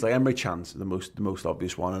of issues, like Emre Can's the most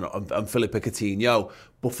obvious one, and Philippe Coutinho,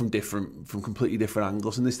 but from completely different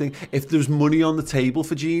angles in this thing. If there's money on the table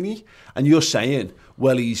for Gini, and you're saying,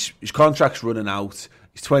 well, his contract's running out,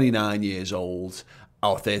 he's 29 years old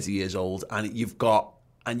or 30 years old, and you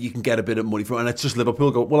can get a bit of money from it, and it's just Liverpool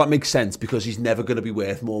go, well, that makes sense because he's never going to be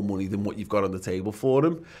worth more money than what you've got on the table for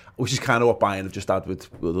him, which is kind of what Bayern have just had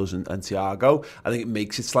with us and Thiago. I think it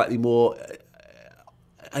makes it slightly more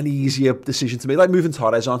an easier decision to make, like moving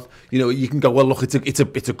Torres on. You know, you can go, well, look, it's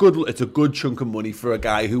a good chunk of money for a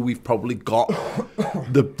guy who we've probably got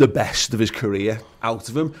the best of his career out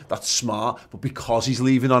of him. That's smart, but because he's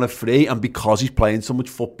leaving on a free and because he's playing so much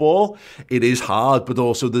football, it is hard. But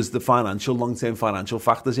also, there's the long-term financial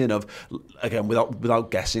factors in of, again,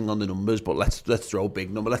 without guessing on the numbers, but let's throw a big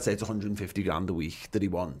number. Let's say it's 150 grand a week that he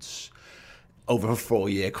wants over a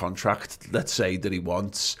 4-year contract, let's say, that he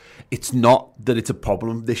wants. It's not that it's a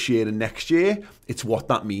problem this year and next year. It's what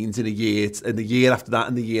that means in a year, and the year after that,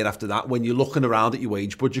 and the year after that. When you're looking around at your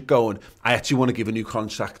wage budget going, I actually want to give a new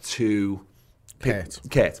contract to Kurt,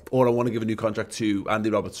 or I want to give a new contract to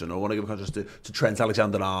Andy Robertson, or I want to give a contract to Trent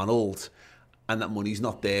Alexander-Arnold, and that money's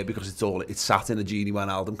not there because it's sat in a Gini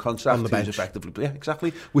Wijnaldum contract on the bench. Effectively, yeah,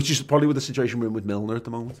 exactly. Which is probably with the situation we're in with Milner at the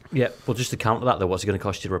moment. Yeah, but just to counter that, though, what's it going to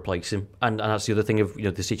cost you to replace him? And that's the other thing of, you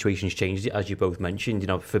know, the situation's changed, as you both mentioned. You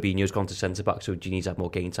know, Fabinho's gone to centre back, so Gini's had more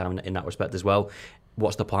game time in that respect as well.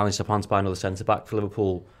 What's the plan? Is the plan to buy another centre back for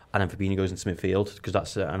Liverpool, and then Fabinho goes into midfield, because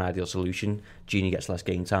that's an ideal solution. Gini gets less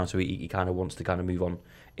game time, so he kind of wants to kind of move on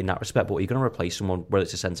in that respect. But are you going to replace someone, whether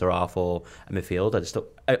it's a centre half or a midfielder, still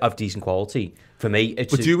of decent quality? For me,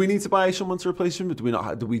 it's. But do we need to buy someone to replace him? Do we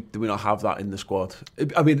not have that in the squad?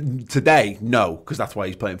 I mean, today, no, because that's why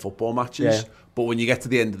he's playing football matches. Yeah. But when you get to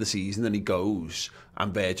the end of the season and he goes,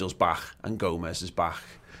 and Virgil's back, and Gomez is back,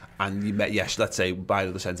 and let's say buy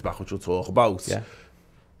the centre back, which we'll talk about. Yeah.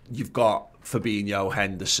 You've got Fabinho,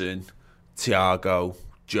 Henderson, Thiago,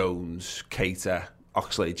 Jones, Keita,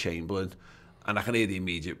 Oxlade-Chamberlain. And I can hear the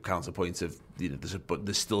immediate counterpoint of, you know,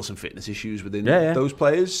 there's still some fitness issues within those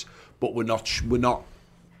players, but we're not short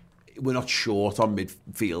on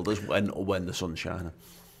midfielders when the sun's shining.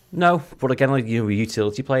 No, but again, like, you know, a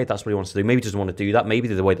utility player, that's what he wants to do. Maybe he doesn't want to do that. Maybe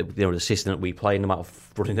the way that, you know, the system that we play, no matter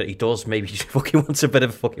running that he does, maybe he fucking wants a bit of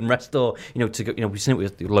a fucking rest, or, you know, we've seen it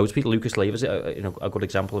with loads of people. Lucas Leiva's a good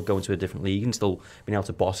example of going to a different league and still being able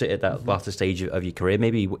to boss it at that latter stage of your career.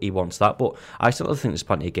 Maybe he wants that, but I still think there's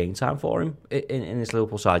plenty of game time for him in this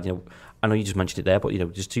Liverpool side. You know, I know you just mentioned it there, but, you know,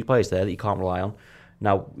 there's two players there that you can't rely on.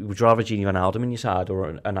 Now, would you rather Gini Wijnaldum in your side or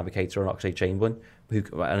an Navigator or an Oxlade-Chamberlain?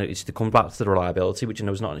 And it's to come back to the reliability, which I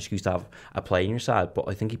know is not an excuse to have a player in your side, but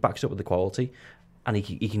I think he backs up with the quality, and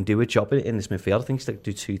he can do a job in this midfield. I think he's like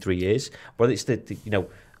do 2-3 years. Whether it's you know,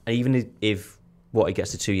 even if he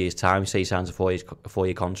gets to 2 years' time, say he signs a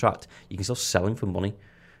 4-year contract, you can still sell him for money.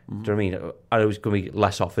 Mm-hmm. Do you know what I mean? I know there's going to be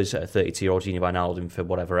less offers at a 32-year-old Gini Wijnaldum for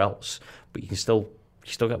whatever else, but you still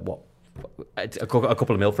get what? A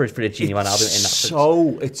couple of mil for Gini Wijnaldum in that sense.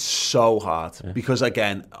 It's so hard because,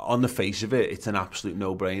 again, on the face of it, it's an absolute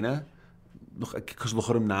no-brainer. Because look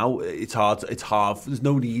at him now, it's hard. There's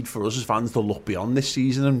no need for us as fans to look beyond this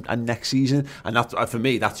season and next season. And that, for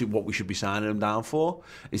me, that's what we should be signing him down for,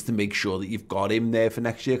 is to make sure that you've got him there for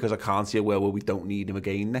next year, because I can't see where we don't need him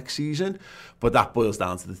again next season. But that boils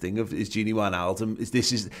down to the thing of, is Gini Wijnaldum, is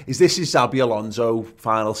this his Xabi Alonso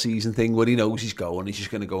final season thing where he knows he's going, he's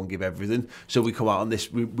just going to go and give everything. So we come out on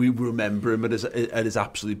this, we remember him at his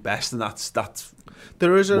absolute best, and that's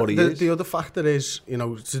there is the other factor is, you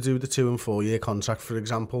know, to do the 2 and 4 year contract, for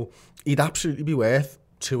example, he'd absolutely be worth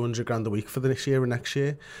 200 grand a week for this year and next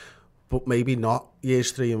year, but maybe not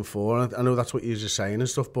years 3 and 4. I know that's what you're just saying and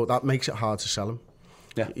stuff, but that makes it hard to sell him.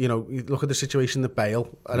 Yeah, you know, you look at the situation that Bale.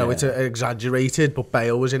 I know it's exaggerated, but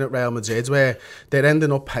Bale was in at Real Madrid where they're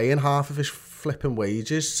ending up paying half of his flipping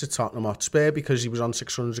wages to Tottenham Hotspur because he was on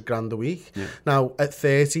 600 grand a week. Yeah. Now, at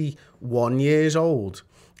 31 years old,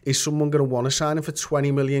 is someone going to want to sign him for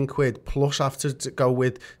 20 million quid plus have to go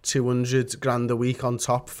with 200 grand a week on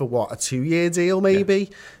top for what, a 2-year deal maybe?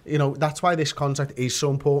 Yeah. You know, that's why this contract is so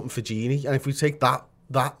important for Gini. And if we take that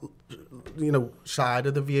side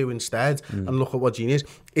of the view instead and look at what Gini is.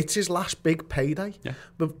 It's his last big payday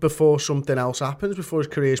before something else happens, before his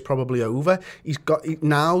career's probably over.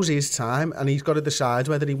 Now's his time, and he's got to decide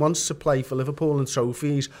whether he wants to play for Liverpool and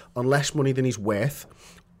trophies on less money than he's worth,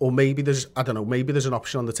 or maybe there's an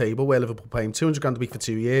option on the table where Liverpool pay him 200 grand a week for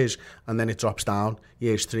 2 years, and then it drops down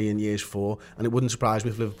years 3 and years 4. And it wouldn't surprise me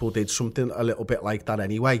if Liverpool did something a little bit like that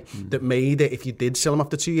anyway, that made it, if you did sell him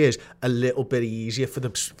after 2 years, a little bit easier for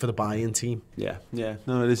the buying team. Yeah.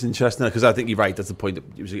 No, it is interesting, because I think you're right. That's the point.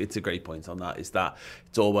 It's a great point on that. Is that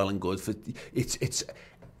it's all well and good for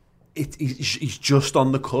he's just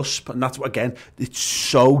on the cusp, and that's what, again, it's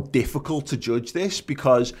so difficult to judge this,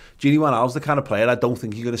 because Gini Wijnaldum's the kind of player I don't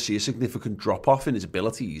think you're going to see a significant drop off in his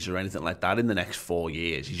abilities or anything like that in the next 4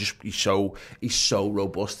 years. He's so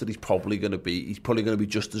robust that he's probably going to be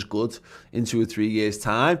just as good in 2 or 3 years'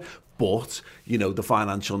 time. But, the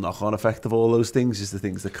financial knock-on effect of all those things is the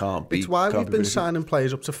things that can't be. It's why we've been signing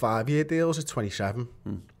players up to 5-year deals at 27.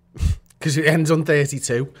 Because it ends on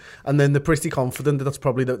 32, and then they're pretty confident that that's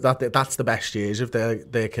probably that's the best years of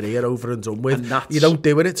their career over and done with. And you don't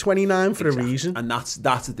do it at 29 for a reason. And that's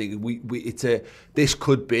the thing. This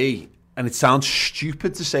could be, and it sounds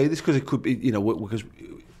stupid to say this because it could be, because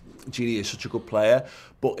Gini is such a good player.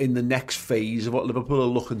 But in the next phase of what Liverpool are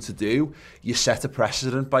looking to do, you set a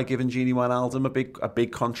precedent by giving Gini Wijnaldum a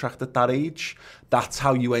big contract at that age. That's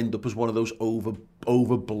how you end up as one of those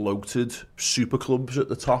over bloated super clubs at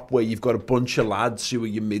the top, where you've got a bunch of lads who are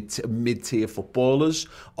your mid-tier footballers.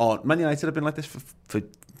 Man United have been like this for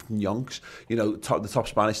yonks. The top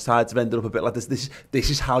Spanish sides have ended up a bit like this.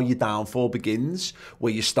 This is how your downfall begins,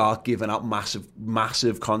 where you start giving out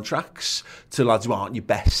massive contracts to lads who aren't your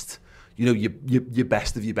best. Your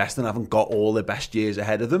best of your best, and haven't got all their best years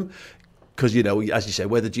ahead of them. Because, as you say,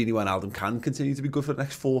 whether Gini Wijnaldum can continue to be good for the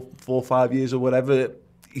next 4 or 5 years or whatever,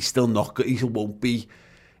 he's still not good. He's not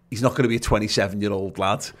going to be a 27-year-old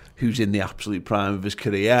lad who's in the absolute prime of his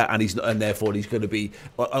career, and therefore he's going to be,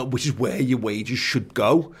 which is where your wages should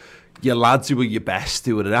go. Your lads who are your best,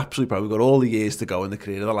 who are an absolute prime, we've got all the years to go in the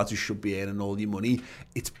career, the lads who should be earning all your money.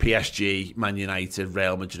 It's PSG, Man United,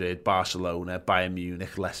 Real Madrid, Barcelona, Bayern Munich,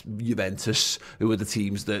 Juventus, who are the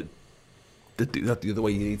teams that do that the other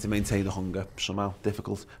way. You need to maintain the hunger somehow.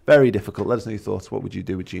 Difficult, very difficult. Let us know your thoughts. What would you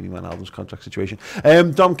do with Gini Wijnaldum's contract situation?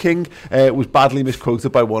 Dom King was badly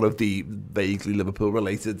misquoted by one of the vaguely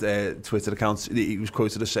Liverpool-related Twitter accounts. He was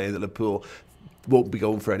quoted as saying that Liverpool won't be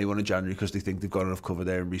going for anyone in January because they think they've got enough cover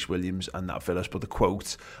there in Reece Williams and Nat Phillips. But the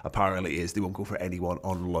quote apparently is they won't go for anyone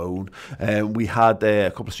on loan. We had a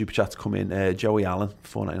couple of super chats come in. Joey Allen,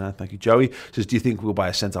 $4.99. Thank you, Joey. Says, do you think we'll buy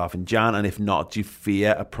a centre-half in Jan? And if not, do you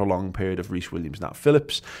fear a prolonged period of Reece Williams, Nat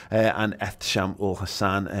Phillips? And Eftsham Ul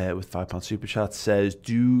Hassan with £5 super chat says,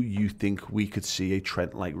 do you think we could see a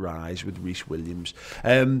Trent-like rise with Reece Williams?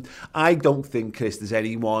 I don't think, Chris, there's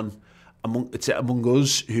anyone among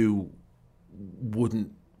us who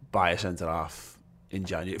wouldn't buy a centre-half in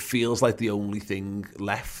January. It feels like the only thing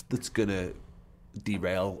left that's going to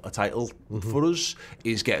derail a title for us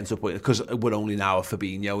is getting to a point, because we're only now a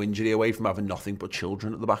Fabinho injury away from having nothing but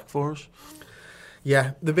children at the back for us.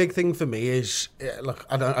 Yeah, the big thing for me is, look,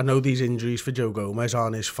 I know these injuries for Joe Gomez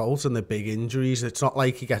aren't his fault, and they're big injuries. It's not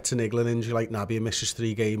like he gets a niggling injury like Naby and misses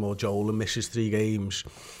 3 games or Joel and misses 3 games,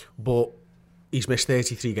 but he's missed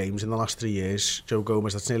 33 games in the last 3 years. Joe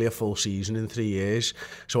Gomez, that's nearly a full season in 3 years.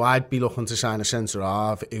 So I'd be looking to sign a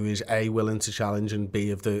centre-half who is A, willing to challenge, and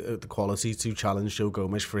B, of the quality to challenge Joe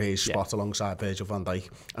Gomez for his spot alongside Virgil van Dijk.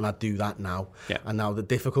 And I'd do that now. Yeah. And now the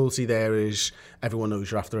difficulty there is everyone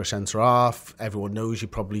knows you're after a centre-half. Everyone knows you're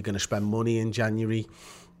probably going to spend money in January.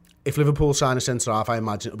 If Liverpool sign a centre-half, I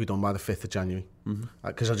imagine it'll be done by the 5th of January.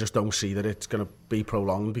 Because I just don't see that it's going to be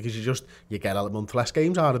prolonged, because you get a month less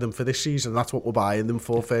games out of them for this season. That's what we're buying them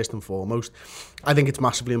for, first and foremost. I think it's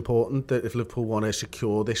massively important that if Liverpool want to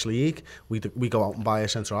secure this league, we go out and buy a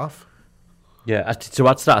centre-half. Yeah, to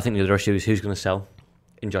add to that, I think the other issue is who's going to sell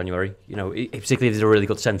in January. Particularly if there's a really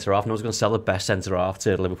good centre-half, no one's going to sell the best centre-half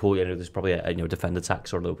to Liverpool. There's probably a defender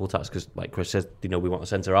tax or a Liverpool tax, because, like Chris says, we want a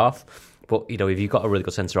centre-half. But if you've got a really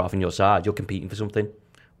good centre-half in your side, you're competing for something.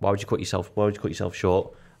 Why would you cut yourself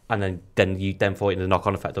short? And then you fall into the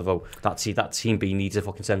knock-on effect of, that team B needs a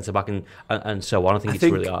fucking centre-back and so on. I think it's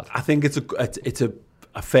really hard. I think it's a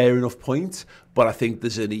fair enough point, but I think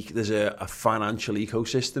there's a financial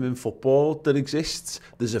ecosystem in football that exists.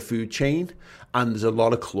 There's a food chain, and there's a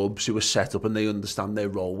lot of clubs who are set up and they understand their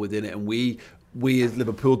role within it. And we as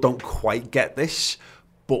Liverpool don't quite get this,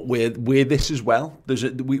 but we're this as well.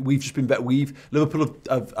 Liverpool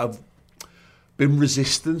have been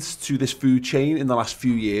resistant to this food chain in the last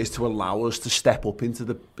few years to allow us to step up into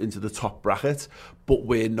the top bracket, but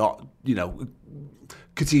we're not,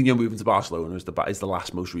 Coutinho moving to Barcelona is the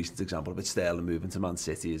last most recent example of it. Sterling moving to Man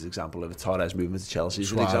City is an example of it. Torres moving to Chelsea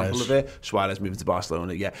is an example of it. Suarez moving to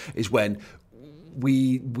Barcelona, is when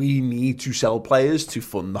we need to sell players to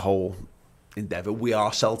fund the whole endeavour. We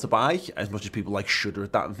are sell to buy, as much as people shudder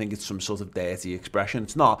at that and think it's some sort of dirty expression.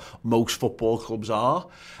 It's not. Most football clubs are.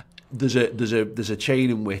 There's a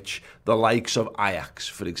chain in which the likes of Ajax,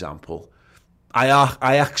 for example,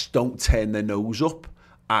 Ajax don't turn their nose up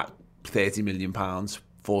at £30 million,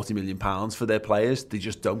 £40 million for their players. They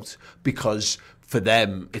just don't, because for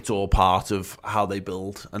them it's all part of how they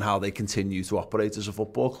build and how they continue to operate as a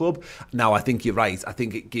football club. Now, I think you're right. I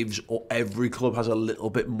think it gives every club has a little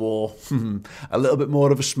bit more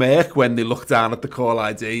of a smirk when they look down at the call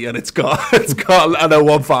ID and it's got a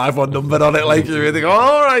 151 number on it. You really go,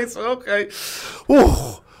 all right, okay,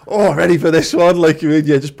 ready for this one.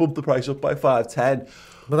 Just bump the price up by 5-10.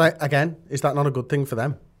 But again, is that not a good thing for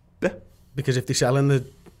them? Yeah. Because if they're selling the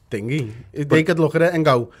thingy, they could look at it and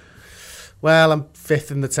go, well, I'm 5th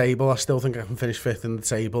in the table. I still think I can finish 5th in the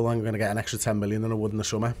table. I'm going to get an extra 10 million than I would in the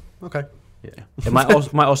summer. Okay. Yeah. It might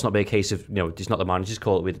also not be a case of, it's not the manager's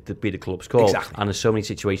call, it would be the club's call. Exactly. And there's so many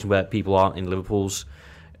situations where people aren't in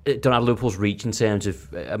don't have Liverpool's reach in terms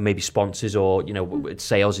of maybe sponsors or,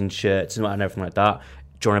 sales in shirts and everything like that.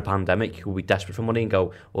 During a pandemic, we'll be desperate for money and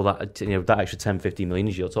go, well, that extra 10-15 million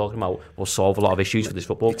as you're talking about will solve a lot of issues for this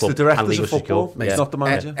football club. It's the directors of football, it's not the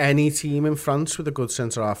manager. Any team in France with a good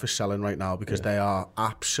centre-half is selling right now because they are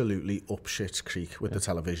absolutely up shit's creek with the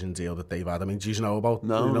television deal that they've had. I mean, do you know about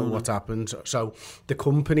what's happened? So the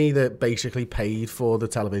company that basically paid for the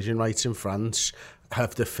television rights in France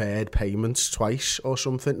have deferred payments twice or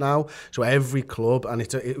something now. So every club, and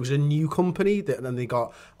it was a new company, and they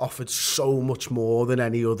got offered so much more than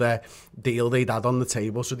any other deal they'd had on the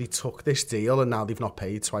table. So they took this deal, and now they've not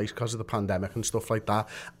paid twice because of the pandemic and stuff like that.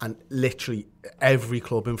 And literally every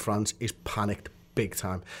club in France is panicked big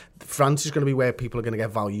time. France is going to be where people are going to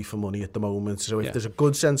get value for money at the moment. So if there's a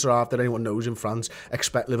good centre-half that anyone knows in France,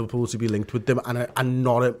 expect Liverpool to be linked with them, and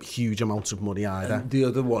not a huge amount of money either. And the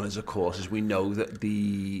other one is, of course, is we know that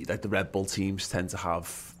the Red Bull teams tend to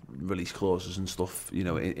have release clauses and stuff,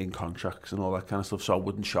 in contracts and all that kind of stuff. So it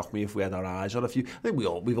wouldn't shock me if we had our eyes on a few. I think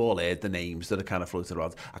we've all heard the names that are kind of floated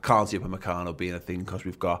around. I can't see Upamecano being a thing because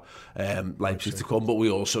we've got Leipzig to come, but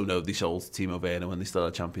we also know they sold Timo Werner when they still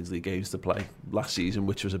had Champions League games to play last season,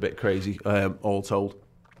 which was a bit crazy, all told.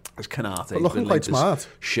 It's Canate. But looking quite smart.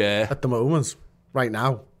 Share. At the moment, right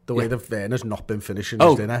now. The way that Werner's not been finishing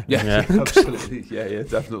his dinner. Yeah, absolutely. Yeah,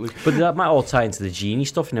 definitely. But that might all tie into the Genie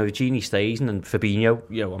stuff. The Genie stays, and then Fabinho,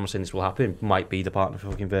 I'm not saying this will happen, might be the partner for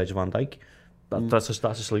fucking Virgil van Dijk. That's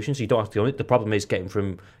a solution. So you don't have to do it. The problem is getting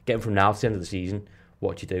from now to the end of the season.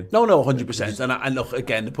 What do you do? No, 100%. And look,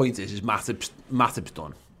 again, the point is Matip's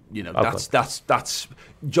done. That's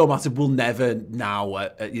Joe Matip will never now.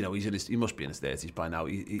 He must be in his 30s by now.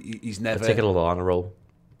 He's never taking a Lallana role.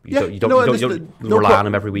 You don't rely on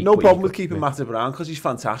him every week. No problem with keeping Matip around because he's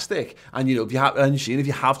fantastic. And if you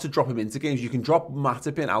have to drop him into games, you can drop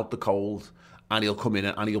Matip in out the cold, and he'll come in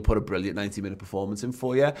and he'll put a brilliant 90-minute performance in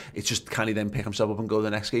for you. It's just, can he then pick himself up and go to the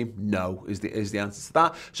next game? No, is the answer to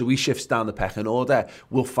that. So he shifts down the pecking order.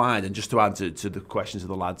 We'll find, and just to answer to the questions of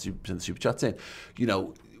the lads who sent the super chats in,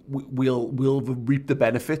 we'll reap the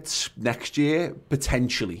benefits next year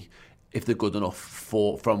potentially, if they're good enough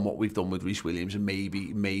from what we've done with Reece Williams, and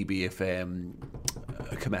maybe if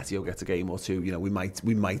Cometio gets a game or two, we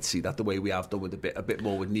might see that the way we have done with a bit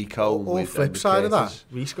more with Nico. Or flip side of that,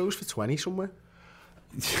 Reece goes for 20 somewhere.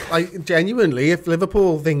 Genuinely, if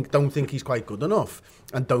Liverpool don't think he's quite good enough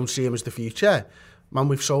and don't see him as the future, man,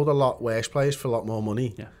 we've sold a lot worse players for a lot more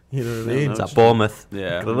money. Yeah. You know what I mean? It's at Bournemouth.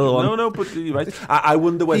 Yeah. No, but you're right. I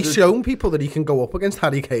wonder whether he's shown people that he can go up against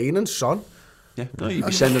Harry Kane and Son. Yeah, no, you'd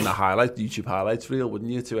be sending a YouTube highlights reel, wouldn't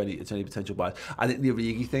you, to any potential buyers? I think the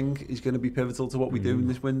Origi thing is going to be pivotal to what we do in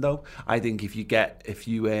this window. I think if you get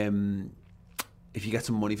some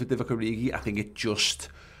money for Divock Origi, I think it just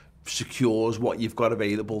secures what you've got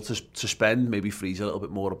available to spend, maybe frees a little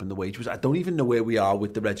bit more up in the wages. I don't even know where we are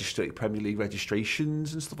with the Premier League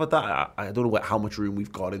registrations and stuff like that. I don't know how much room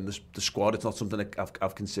we've got in the squad. It's not something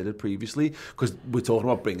I've considered previously, because we're talking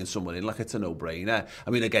about bringing someone in like it's a no-brainer. I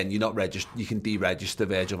mean, again, you're not registered. You can deregister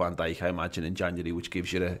Virgil van Dijk, I imagine, in January, which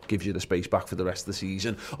gives you the space back for the rest of the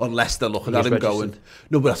season, unless they're looking at him going,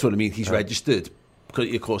 no, but that's what I mean. He's registered.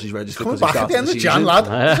 because of course he's registered. Come back at the end of Jan, lad.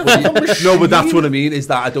 No, but that's what I mean. Is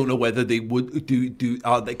that I don't know whether they would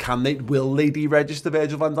will they deregister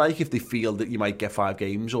Virgil van Dijk if they feel that you might get 5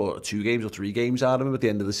 games or 2 games or 3 games out of him at the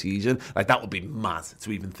end of the season? Like that would be mad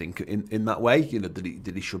to even think in that way. You know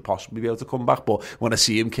that he should possibly be able to come back. But when I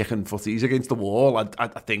see him kicking footies against the wall, I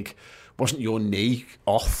think. Wasn't your knee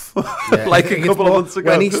off like a couple of months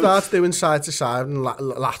ago? When he starts doing side to side and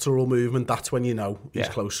lateral movement, that's when you know he's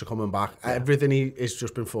close to coming back. Everything is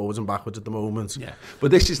just been forwards and backwards at the moment. Yeah,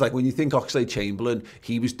 but this is like when you think Oxlade-Chamberlain,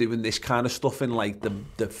 he was doing this kind of stuff in like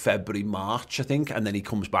the February, March, I think, and then he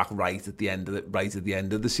comes back right at the end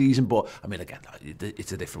of the season. But I mean, again,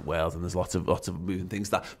 it's a different world, and there's lots of moving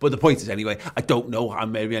things that. But the point is, anyway, I don't know,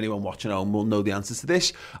 and maybe anyone watching at home will know the answers to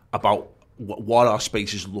this about. What our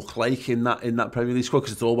spaces look like in that Premier League squad,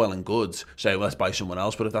 because it's all well and good say let's buy someone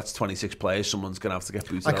else, but if that's 26 players, someone's going to have to get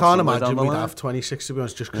booted. I can't imagine we'd have 26 to be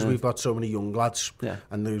honest, just because we've got so many young lads,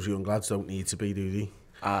 and those young lads don't need to be, do they?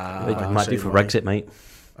 They might do for Brexit, mate.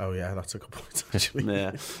 Oh yeah, that's a good point actually.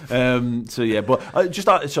 So yeah, but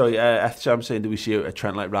I'm saying, do we see a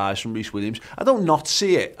trend like rise from Rhys Williams? I don't not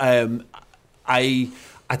see it. I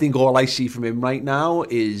think all I see from him right now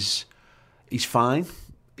is he's fine.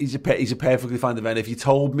 He's a perfectly fine event. If you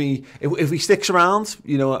told me if he sticks around,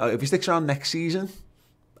 if he sticks around next season,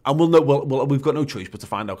 and we'll know. Well, we've got no choice but to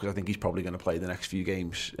find out, because I think he's probably going to play the next few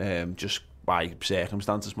games, just by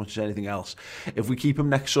circumstance as much as anything else. If we keep him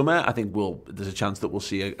next summer, I think there's a chance that we'll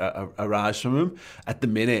see a rise from him. At the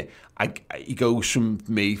minute, he goes from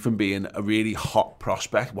being a really hot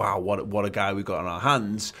prospect, wow, what a guy we've got on our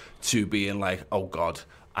hands, to being like, oh God.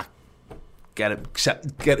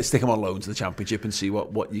 Stick him on loan to the Championship and see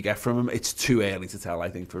what you get from him. It's too early to tell, I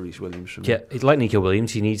think, for Rhys Williams. It's like Nico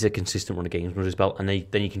Williams. He needs a consistent run of games under his belt, and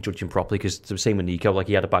then you can judge him properly. Because it's the same with Nico. Like,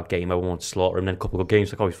 he had a bad game, everyone wanted to slaughter him. Then a couple of good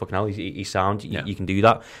games, like, oh, he's fucking hell, he's sound. You can do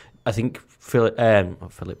that. I think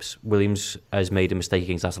Williams has made a mistake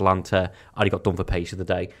against Atalanta, and he got done for pace of the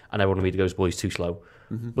day, and everyone immediately goes, well, he's too slow.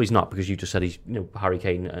 Mm-hmm. Well, he's not, because you just said he's, Harry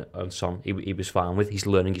Kane and Son, he was fine with. He's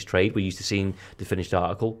learning his trade. We're used to seeing the finished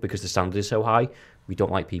article because the standard is so high. We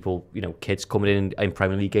don't like people, kids coming in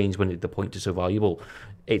Premier League games when the point is so valuable.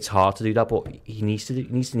 It's hard to do that, but he needs to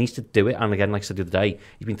do it. And again, like I said the other day,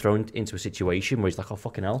 he's been thrown into a situation where he's like, oh,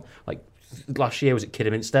 fucking hell. Like, last year was at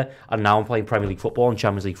Kidderminster, and now I'm playing Premier League football and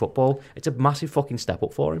Champions League football. It's a massive fucking step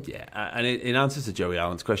up for him. Yeah, and in answer to Joey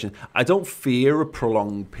Allen's question, I don't fear a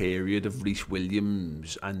prolonged period of Rhys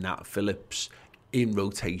Williams and Nat Phillips in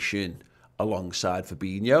rotation alongside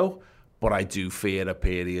Fabinho, but I do fear a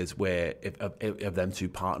period where if them two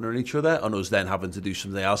partner each other and us then having to do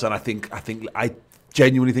something else. And I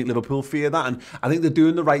genuinely think Liverpool fear that, and I think they're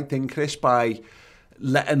doing the right thing, Chris, by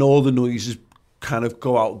letting all the noises kind of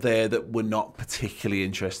go out there that we're not particularly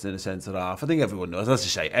interested in a centre half. I think everyone knows. As I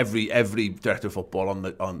say, every director of football on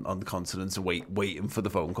the continent are waiting for the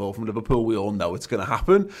phone call from Liverpool. We all know it's going to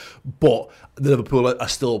happen, but the Liverpool are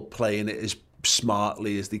still playing it as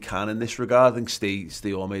smartly as they can in this regard. I think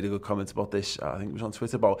Steve Orr made a good comment about this. I think it was on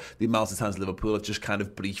Twitter, about the amount of times Liverpool have just kind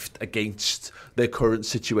of briefed against their current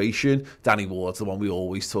situation. Danny Ward's the one we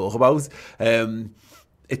always talk about.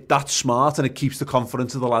 That's smart, and it keeps the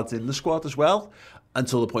confidence of the lads in the squad as well,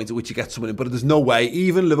 until the point at which you get someone in. But there's no way,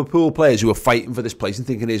 even Liverpool players who are fighting for this place and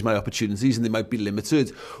thinking, here's my opportunities, and they might be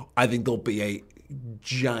limited, I think there'll be a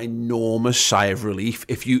ginormous sigh of relief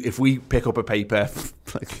if we pick up a paper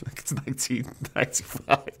like it's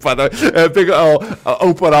 1995, by the way,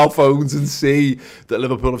 open our phones and see that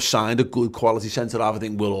Liverpool have signed a good quality centre half. I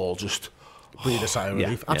think we'll all just breathe a sigh of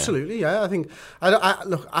relief. Absolutely, yeah.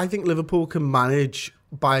 I think Liverpool can manage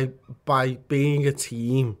by being a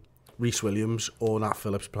team, Rhys Williams or Nat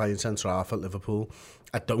Phillips playing centre half at Liverpool.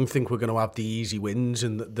 I don't think we're going to have the easy wins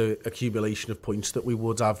and the accumulation of points that we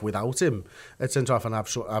would have without him at centre half and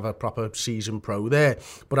have a proper season pro there.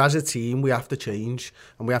 But as a team, we have to change,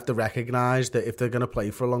 and we have to recognise that if they're going to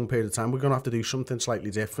play for a long period of time, we're going to have to do something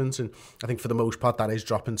slightly different. And I think for the most part, that is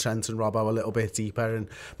dropping Trent and Robbo a little bit deeper and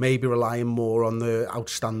maybe relying more on the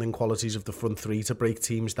outstanding qualities of the front three to break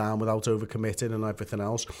teams down without overcommitting and everything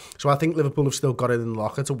else. So I think Liverpool have still got it in the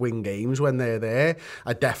locker to win games when they're there.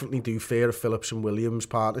 I definitely do fear of Phillips and Williams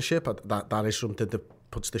partnership. That is something that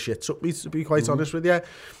puts the shits up me, to be quite honest with you.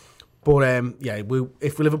 But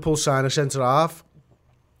if Liverpool sign a centre half,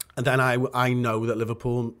 and then I know that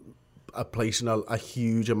Liverpool are placing a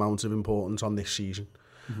huge amount of importance on this season.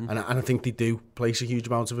 And I think they do place a huge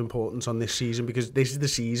amount of importance on this season, because this is the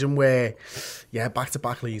season where,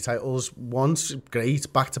 back-to-back league titles, once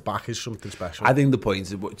great, back-to-back is something special. I think the point,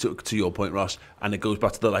 to your point, Ross, and it goes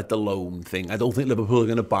back to the loan thing. I don't think Liverpool are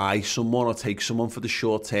going to buy someone or take someone for the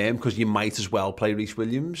short term, because you might as well play Reece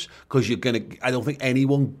Williams, because I don't think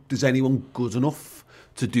there's anyone good enough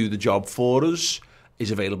to do the job for us is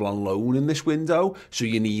available on loan in this window, so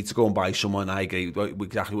you need to go and buy someone. I agree with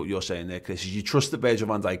exactly what you're saying there, Chris. Is you trust that Virgil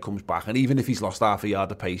van Dijk comes back, and even if he's lost half a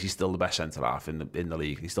yard of pace, he's still the best centre half in the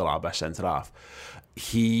league. He's still our best centre half.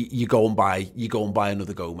 You go and buy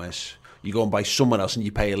another Gomez. You go and buy someone else, and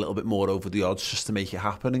you pay a little bit more over the odds just to make it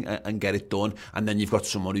happen and get it done. And then you've got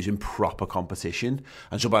someone who's in proper competition.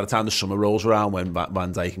 And so by the time the summer rolls around, when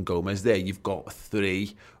Van Dijk and Gomez there, you've got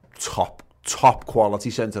 3 top quality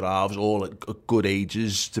centre halves, all at good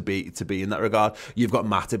ages to be in that regard. You've got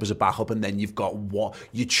Matip as a backup, and then you've got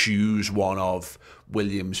you choose one of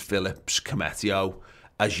Williams, Phillips, Cometio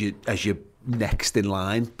as your next in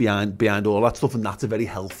line behind all that stuff, and that's a very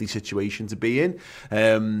healthy situation to be in.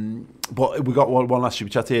 But we got one last super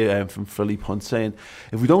chat here from Philippe Hunt saying,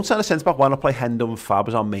 if we don't sign a centre back, why not play Hendo and Fab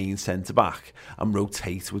as our main centre back and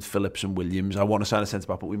rotate with Phillips and Williams? I want to sign a centre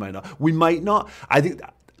back, but we might not. I think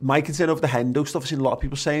my concern over the Hendo stuff, I've seen a lot of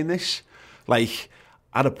people saying this, like,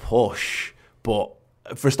 at a push, but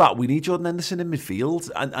for a start, we need Jordan Henderson in midfield,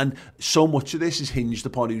 and so much of this is hinged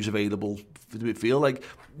upon who's available for the midfield. Like,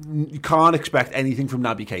 you can't expect anything from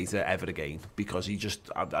Naby Keita ever again, because he just,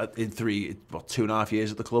 in 2.5 years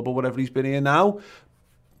at the club or whatever he's been here now,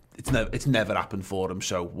 it's never happened for him,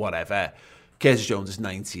 so whatever. Curtis Jones is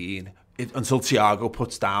 19. Until Thiago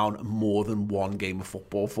puts down more than one game of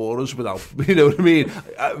football for us without, you know what I mean?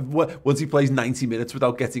 Once he plays 90 minutes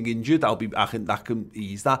without getting injured, I think that can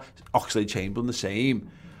ease that. Oxlade-Chamberlain the same.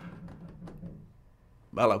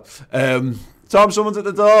 Hello. Tom, someone's at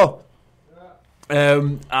the door.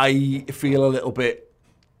 I feel a little bit.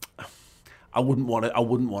 I wouldn't want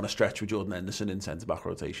to stretch with Jordan Henderson in centre-back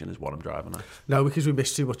rotation is what I'm driving at. No, because we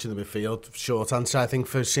missed too much in the midfield. Short answer, I think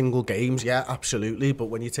for single games, yeah, absolutely. But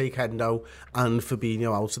when you take Hendo and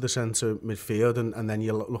Fabinho out of the centre midfield, and then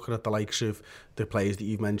you're looking at the likes of the players that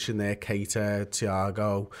you've mentioned there, Keita,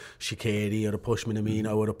 Thiago, Shaqiri, or a push,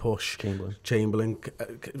 Minamino, or a push, Chamberlain.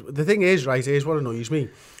 The thing is, right, here's what annoys me.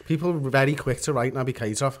 People are very quick to write Naby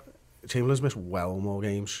Keita off. Chamberlain's missed well more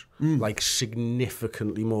games, like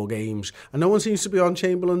significantly more games, and no one seems to be on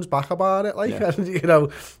Chamberlain's back about it. Like, and, you know,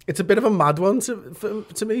 it's a bit of a mad one to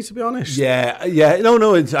me, to be honest. No,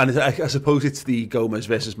 and I suppose it's the Gomez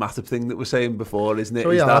versus Matip thing that we're saying before, isn't it? So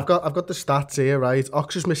I've got the stats here, right?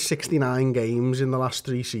 Ox has missed 69 games in the last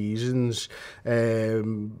 3 seasons.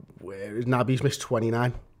 Naby's missed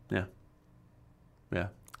 29. Yeah.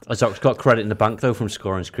 Has Ox got credit in the bank, though, from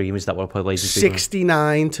scoring scream? Is that what I played?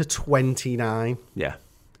 69 to 29. Yeah.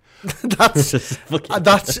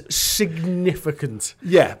 That's significant.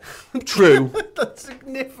 Yeah, true. That's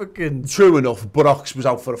significant. True enough, but Ox was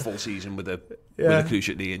out for a full season with a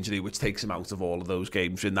cruciate knee injury, which takes him out of all of those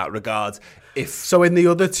games in that regard. So in the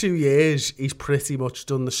other 2 years, he's pretty much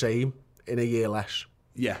done the same in a year less.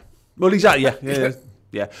 Yeah. Well, he's at,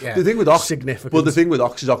 Yeah. The thing with Ox, significant. Well, the thing with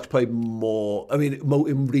Ox is Ox played more. I mean,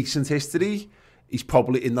 in recent history, he's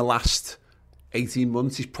probably in the last 18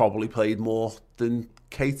 months, he's probably played more than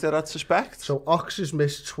Keita, I'd suspect. So Ox has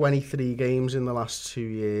missed 23 games in the last 2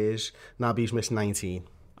 years. Naby's missed 19.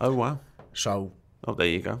 Oh wow! So, there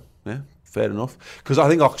you go. Yeah, fair enough. Because I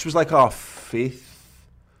think Ox was like our 5th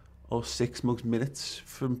or 6th most minutes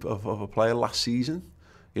of a player last season.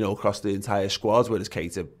 You know, across the entire squad, whereas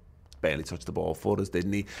Keita barely touched the ball for us,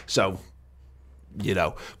 didn't he? So, you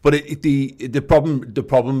know, but the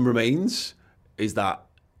problem remains is that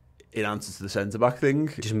in answer to the centre back thing,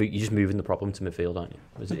 you're just moving the problem to midfield, aren't you?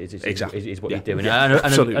 Exactly, is what you're doing. I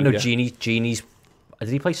know Genie's. Did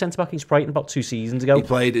he play centre back in Brighton about 2 seasons ago? He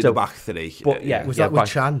played in the back 3. But was that with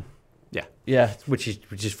Chan? Yeah, which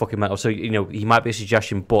is fucking mental. So, you know, he might be a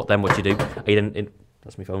suggestion, but then what you do?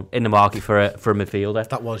 That's my phone. In the market for a midfielder.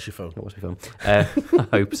 That was your phone. That was my phone.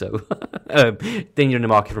 I hope so. Then you're in the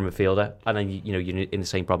market for a midfielder, and then you're in the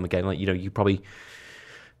same problem again. Like, you know, you probably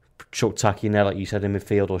chuck Taki in there, like you said, in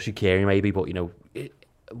midfield, or Shaqiri maybe. But, you know,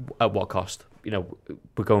 at what cost? You know,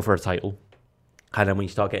 we're going for a title, and then when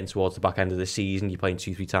you start getting towards the back end of the season, you're playing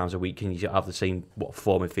 2-3 times a week, and you have the same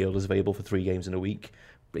 4 midfielders available for 3 games in a week.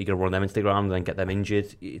 But you're going to run them into the ground and then get them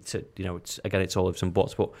injured. It's all ifs and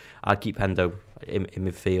buts. But I'd keep Hendo in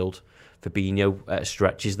midfield. Fabinho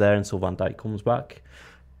stretches there until Van Dijk comes back.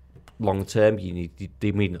 Long term, you need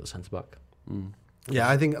another centre back. Yeah,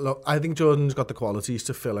 I think Jordan's got the qualities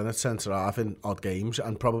to fill in at centre half in odd games,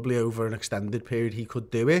 and probably over an extended period he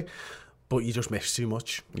could do it. But you just miss too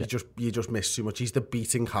much. Yeah. You just miss too much. He's the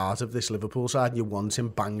beating heart of this Liverpool side. And you want him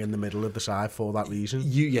bang in the middle of the side for that reason.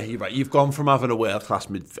 You're right. You've gone from having a world class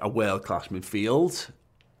midfield.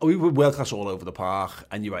 We were world class all over the park,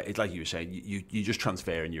 and you're right. It's like you were saying. You just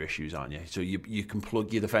transferring your issues, aren't you? So you can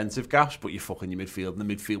plug your defensive gaps, but you're fucking your midfield. And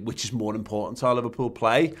the midfield, which is more important to our Liverpool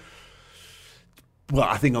play. Well,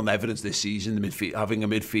 I think on the evidence this season, having a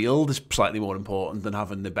midfield is slightly more important than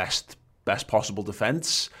having the best possible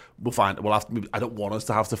defence. I don't want us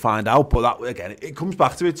to have to find out, but that again, it comes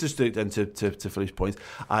back to it. Just to Philip's point,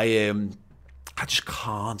 I just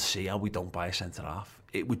can't see how we don't buy a centre half.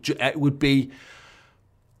 It would be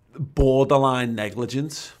borderline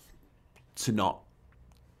negligent to not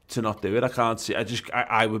do it. I can't see.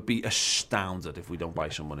 I would be astounded if we don't buy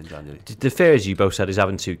someone in January. The fear, as you both said, is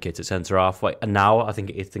having two kids at centre half. And now I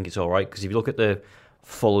think it's all right, because if you look at the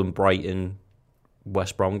Fulham, Brighton,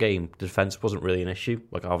 West Brom game, the defence wasn't really an issue.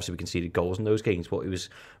 Like, obviously we conceded goals in those games, but it was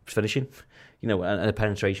finishing, and a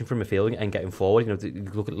penetration from midfield and getting forward.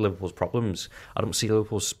 Look at Liverpool's problems. I don't see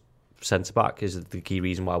Liverpool's centre back is the key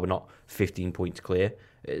reason why we're not 15 points clear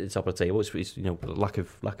at the top of the table. It's lack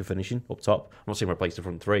of finishing up top. I'm not saying replace the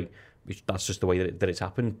front three. That's just the way that it's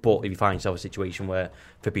happened. But if you find yourself a situation where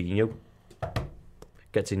Fabinho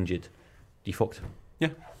gets injured, you're fucked. Yeah,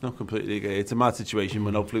 no, completely agree. It's a mad situation,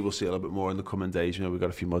 but hopefully we'll see a little bit more in the coming days. We've got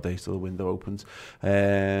a few more days till the window opens.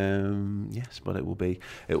 Yes, but it will be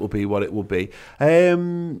what it will be. The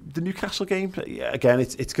Newcastle game, again,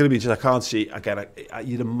 it's going to be just, I can't see again.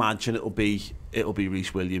 You'd imagine it'll be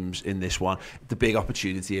Reece Williams in this one. The big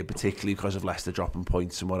opportunity here, particularly because of Leicester dropping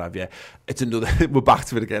points and what have you. It's another. We're back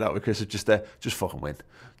to it again, out with Chris. Just fucking win.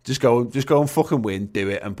 Just go and fucking win, do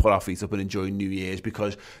it, and put our feet up and enjoy New Year's,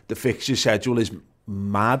 because the fixture schedule is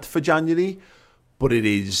mad for January, but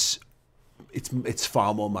it's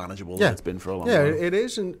far more manageable than it's been for a long time. Yeah, it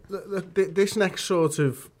is, and this next sort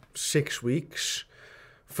of 6 weeks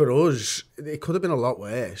for us, it could have been a lot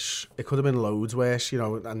worse. It could have been loads worse,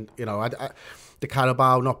 the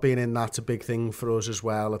Carabao not being in, that's a big thing for us as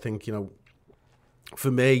well. I think,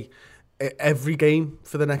 for me, every game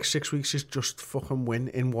for the next 6 weeks is just fucking win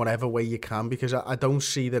in whatever way you can, because I don't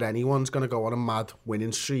see that anyone's going to go on a mad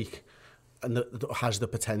winning streak and that has the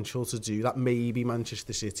potential to do that. Maybe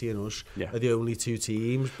Manchester City and us are the only two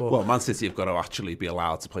teams. But well, Man City have got to actually be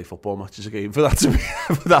allowed to play football matches a game for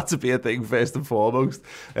that to be a thing first and foremost.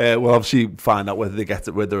 We'll obviously find out whether they get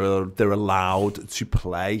it, whether they're allowed to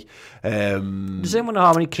play. Does anyone know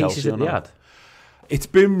how many cases that they had? It's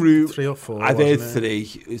been 3 or 4. I did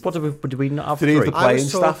 3. What did we not have 3 of the playing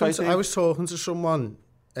staff? I was talking to someone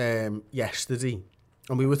yesterday,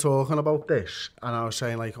 and we were talking about this, and I was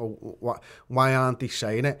saying, like, why aren't they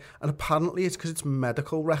saying it? And apparently it's because it's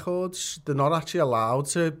medical records. They're not actually allowed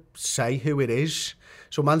to say who it is.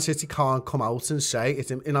 So Man City can't come out and say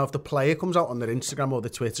it. If the player comes out on their Instagram or their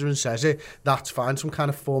Twitter and says it, that's fine, some kind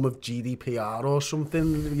of form of GDPR or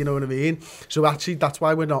something, you know what I mean? So actually, that's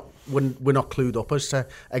why we're not clued up as to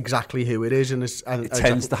exactly who it is. And it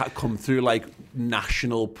tends to come through like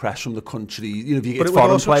national press from the country. If you get but it foreign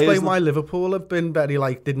would also players, explain why Liverpool have been very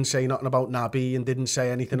didn't say nothing about Naby and didn't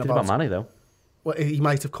say anything about Manny though. Well, he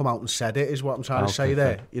might have come out and said it, is what I'm trying to say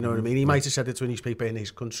there. You know what I mean? He might have said it to a newspaper in his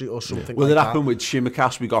country or something well, like that. Well, it happened with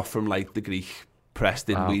Shimacas, we got from like the Greek press,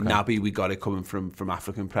 didn't we? Okay. Naby, we got it coming from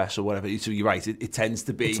African press or whatever. So you're right, it tends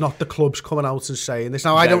to be... It's not the clubs coming out and saying this.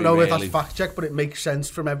 Now, I don't know if that's fact-checked, but it makes sense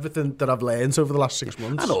from everything that I've learned over the last 6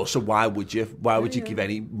 months. And also, why would you give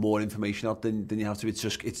any more information out than you have to?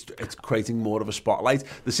 It's creating more of a spotlight.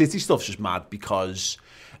 The City stuff's just mad because...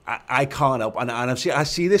 I can't help, and I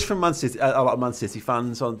see this from Man City, a lot of Man City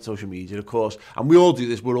fans on social media, of course, and we all do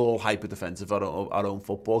this. We're all hyper defensive of our own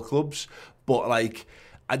football clubs, but like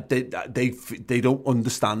they don't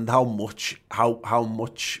understand how much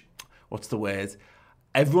what's the word?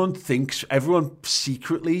 Everyone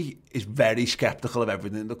secretly is very sceptical of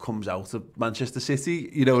everything that comes out of Manchester City.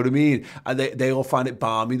 You know what I mean? And they all find it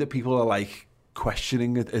balmy that people are like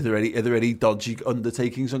questioning, are there any dodgy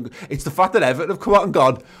undertakings? It's the fact that Everton have come out and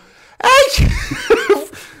gone, hey,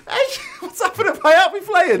 what's happening? Why aren't we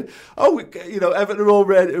playing? Oh, Everton are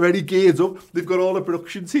already geared up. They've got all the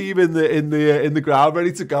production team in the ground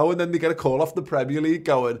ready to go, and then they get a call off the Premier League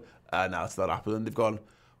going, no, it's not happening. They've gone,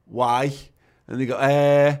 why? And they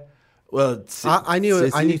go, well, I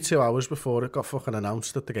knew 2 hours before it got fucking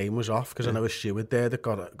announced that the game was off, because I know a steward there that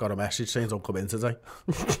got a message saying don't come in today.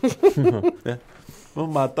 Yeah, well,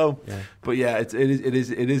 mad though. Yeah. But yeah, it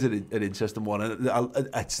is an interesting one,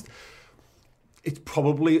 and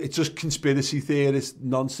it's just conspiracy theorist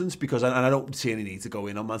nonsense because, and I don't see any need to go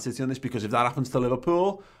in on Man City on this, because if that happens to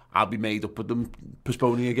Liverpool, I'll be made up with them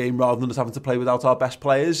postponing a game rather than us having to play without our best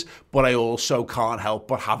players. But I also can't help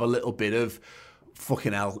but have a little bit of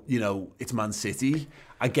fucking hell, it's Man City.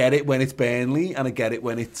 I get it when it's Burnley, and I get it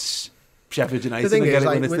when it's Sheffield United, and I get it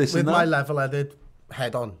when it's this and that. With my level-headed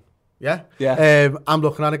head on, yeah. I'm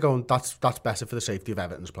looking at it going, that's better for the safety of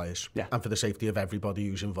Everton's players, and for the safety of everybody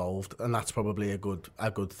who's involved, and that's probably a good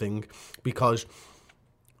thing, because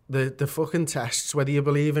the fucking tests, whether you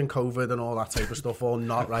believe in COVID and all that type of stuff or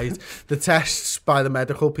not, right? The tests by the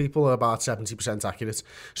medical people are about 70% accurate.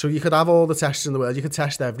 So you could have all the tests in the world, you could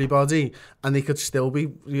test everybody, and they could still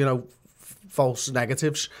be, false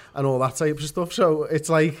negatives and all that type of stuff. So it's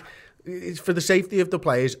like, it's for the safety of the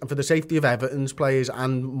players and for the safety of Everton's players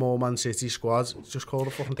and more Man City squads, just call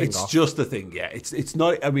the fucking thing off. It's just the thing, yeah. It's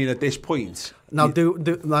not. I mean, at this point, now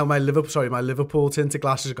now my Liverpool tinted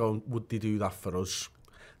glasses are going, would they do that for us?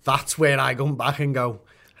 That's where I come back and go,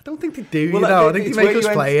 I don't think they do. I think they make us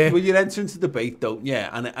play it. Well, you enter into debate, don't you?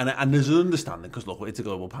 And there's an understanding, because look, it's a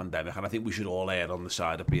global pandemic, and I think we should all err on the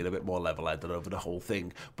side of being a bit more level-headed over the whole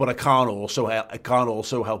thing. But I can't also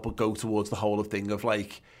help but go towards the whole thing of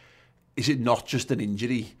like, is it not just an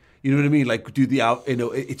injury? You know what I mean? Like,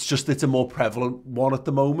 it's a more prevalent one at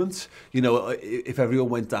the moment. If everyone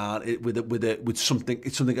went down with something,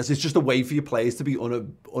 it's just a way for your players to be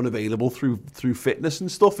unavailable through fitness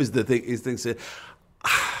and stuff. Is the thing?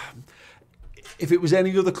 If it was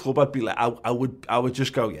any other club, I'd be like, I would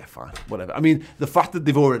just go, yeah, fine, whatever. I mean, the fact that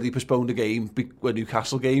they've already postponed a game, a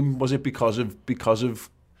Newcastle game, was it because of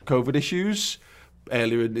COVID issues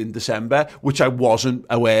earlier in December, which I wasn't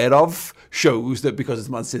aware of, shows that because it's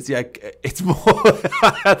Man City, it's more.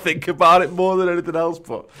 I think about it more than anything else.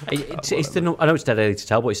 But I know it's dead early to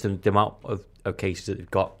tell, but it's the amount of cases that they've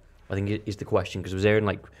got, I think, is the question, because it was airing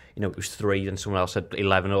it was 3 and someone else said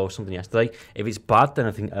 11 or something yesterday. If it's bad, then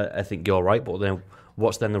I think you're right. But then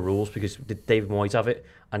what's then the rules? Because did David Moyes have it,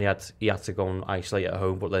 and he had to go and isolate at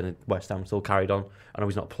home, but then West Ham still carried on. I know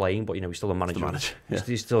he's not playing, but he's still a manager.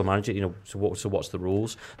 He's still a manager. So what's the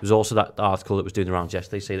rules? There's also that article that was doing the rounds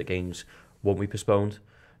yesterday, say that games won't be postponed.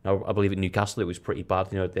 Now, I believe at Newcastle it was pretty bad.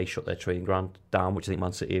 They shut their training ground down, which I think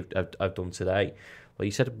Man City have done today. Well,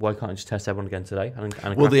 you said, why can't I just test everyone again today?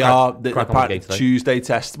 The Tuesday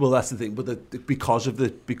test. Well, that's the thing. But because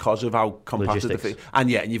of how compacted the thing, and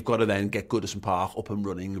you've got to then get Goodison Park up and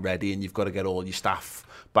running, ready, and you've got to get all your staff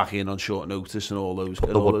back in on short notice and all those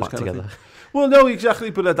kind of things. Well, no,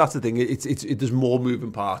 exactly, but that's the thing. There's more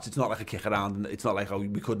moving parts. It's not like a kick around, and it's not like,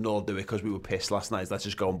 we couldn't all do it because we were pissed last night. Let's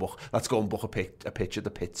just go and book a pitch at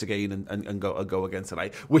the pits again and go again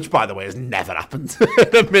tonight. Which, by the way, has never happened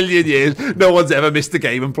in a million years. No one's ever missed a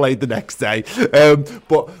game and played the next day.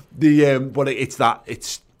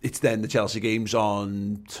 It's then the Chelsea game's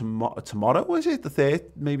on tomorrow, is it? The 3rd?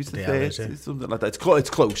 Maybe it's the 3rd. It's something like that. It's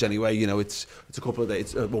close anyway. It's a couple of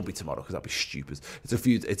days. It won't be tomorrow because that'd be stupid. It's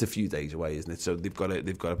a few days away, isn't it? So they've got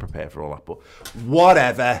to prepare for all that. But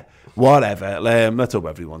whatever. Let's hope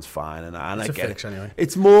everyone's fine. And I get it. Anyway.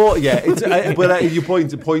 It's more, yeah. But your point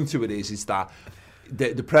to it is that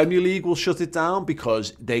the Premier League will shut it down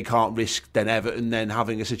because they can't risk then Everton then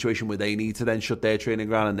having a situation where they need to then shut their training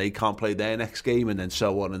ground and they can't play their next game, and then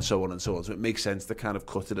so on and so on and so on. So it makes sense to kind of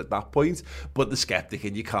cut it at that point. But the sceptic,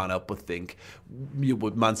 and you can't help but think,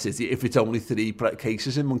 with Man City, if it's only 3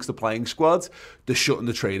 cases amongst the playing squad, they're shutting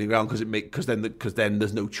the training ground because then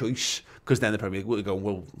there's no choice, because then the Premier League will go,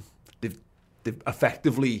 well, they've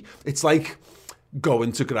effectively, it's like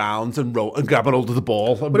going to ground and grab a hold of the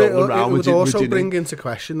ball and roll around. It would also bring into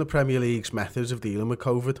question the Premier League's methods of dealing with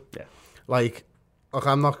COVID. Yeah. Like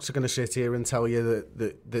I'm not going to sit here and tell you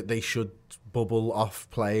that they should bubble off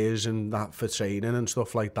players and that for training and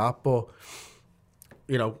stuff like that, but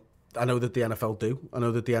I know that the NFL do. I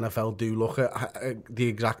know that the NFL do look at the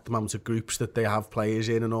exact amount of groups that they have players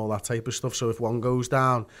in and all that type of stuff. So if one goes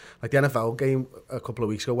down, like the NFL game a couple of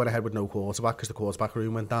weeks ago went ahead with no quarterback because the quarterback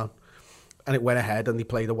room went down. And it went ahead and they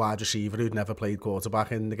played a wide receiver who'd never played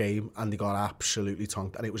quarterback in the game, and they got absolutely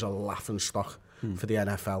tonked. And it was a laughing stock for the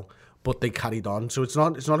NFL. But they carried on. So it's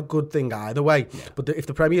not a good thing either way. Yeah. But if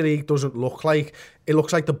the Premier League doesn't look like... It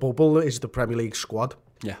looks like the bubble is the Premier League squad.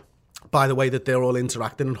 Yeah. By the way that they're all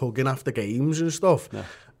interacting and hugging after games and stuff. Yeah.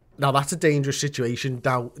 Now, that's a dangerous situation.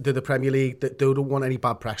 Now, the Premier League, they don't want any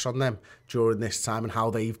bad press on them during this time and how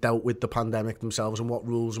they've dealt with the pandemic themselves and what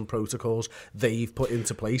rules and protocols they've put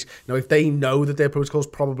into place. Now, if they know that their protocols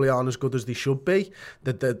probably aren't as good as they should be,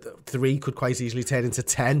 that the 3 could quite easily turn into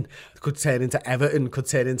 10, could turn into Everton, could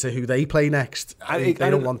turn into who they play next. They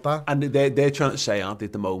don't want that. And they're trying to say, aren't they,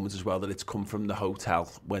 at the moment as well, that it's come from the hotel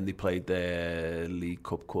when they played the League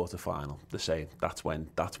Cup quarter-final. They're saying that's when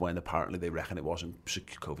apparently they reckon it wasn't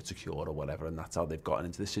COVID secure or whatever, and that's how they've gotten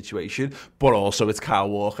into this situation. But also it's Kyle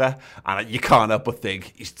Walker, and you can't help but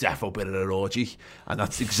think he's definitely been in an orgy, and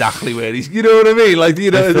that's exactly where he's, you know what I mean? Like,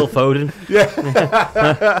 you know, Phil Foden.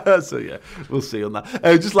 Yeah. So yeah, we'll see on that.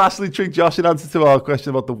 Just lastly, Trick Josh, in answer to our question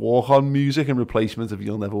about the walk-on music and replacement of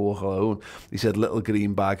You'll Never Walk Alone, he said Little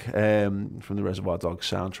Green Bag from the Reservoir Dogs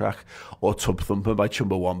soundtrack, or Tub Thumper by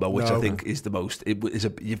Chumbawamba, which I think is the most.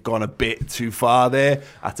 You've gone a bit too far there.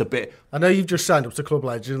 That's a bit. I know you've just signed up to Club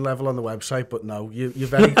Legend level on the website, but no, you're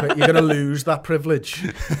very quick. You're going to lose that privilege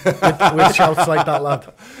with shouts like that,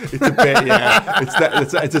 lad. It's a bit, yeah.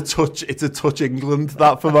 It's a touch England,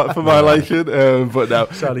 that for my liking. But no,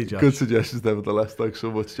 sorry, Josh. Good suggestions nevertheless. Thanks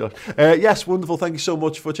so much, Josh. Yes, wonderful. Thank you so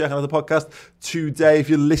much for checking out the podcast today. If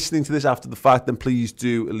you're listening to this after the fact, then please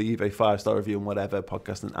do leave a 5-star review on whatever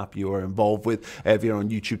podcasting app you are involved with. If you're on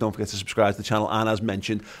YouTube, don't forget to subscribe to the channel. And as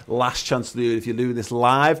mentioned, last chance to do it if you're doing this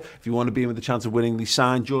live. If you want to be in with the chance of winning the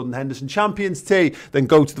signed Jordan Henderson Champions tee, then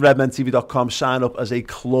go to the redmentv.com, sign up as a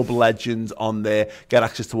club legend on there, get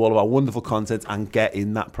access to all of our wonderful content, and get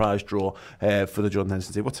in that prize draw for the Jordan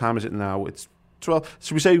Henderson tee. What time is it now? It's 12.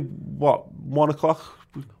 Should we say, 1 o'clock?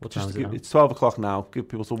 What time is it now? It's 12 o'clock now. Give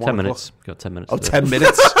people till 1 10 o'clock. minutes. Got 10 minutes. Oh, 10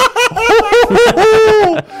 minutes.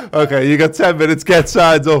 Okay, you got 10 minutes. Get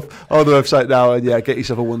signed up on the website now, and yeah, get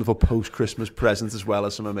yourself a wonderful post-Christmas present, as well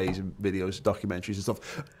as some amazing videos, documentaries and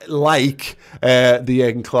stuff, like the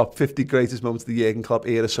Jurgen Klopp 50 greatest moments of the Jurgen Klopp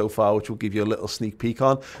era so far, which will give you a little sneak peek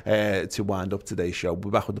on to wind up today's show.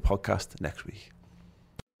 We'll be back with the podcast next week.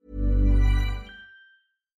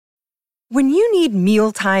 When you need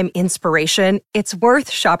mealtime inspiration, it's worth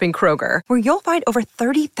shopping Kroger, where you'll find over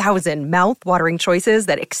 30,000 mouth-watering choices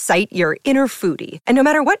that excite your inner foodie. And no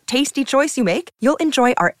matter what tasty choice you make, you'll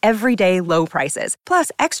enjoy our everyday low prices, plus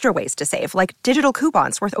extra ways to save, like digital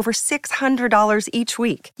coupons worth over $600 each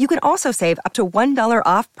week. You can also save up to $1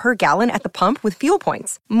 off per gallon at the pump with fuel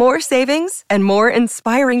points. More savings and more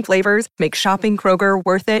inspiring flavors make shopping Kroger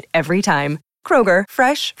worth it every time. Kroger,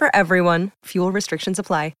 fresh for everyone. Fuel restrictions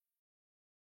apply.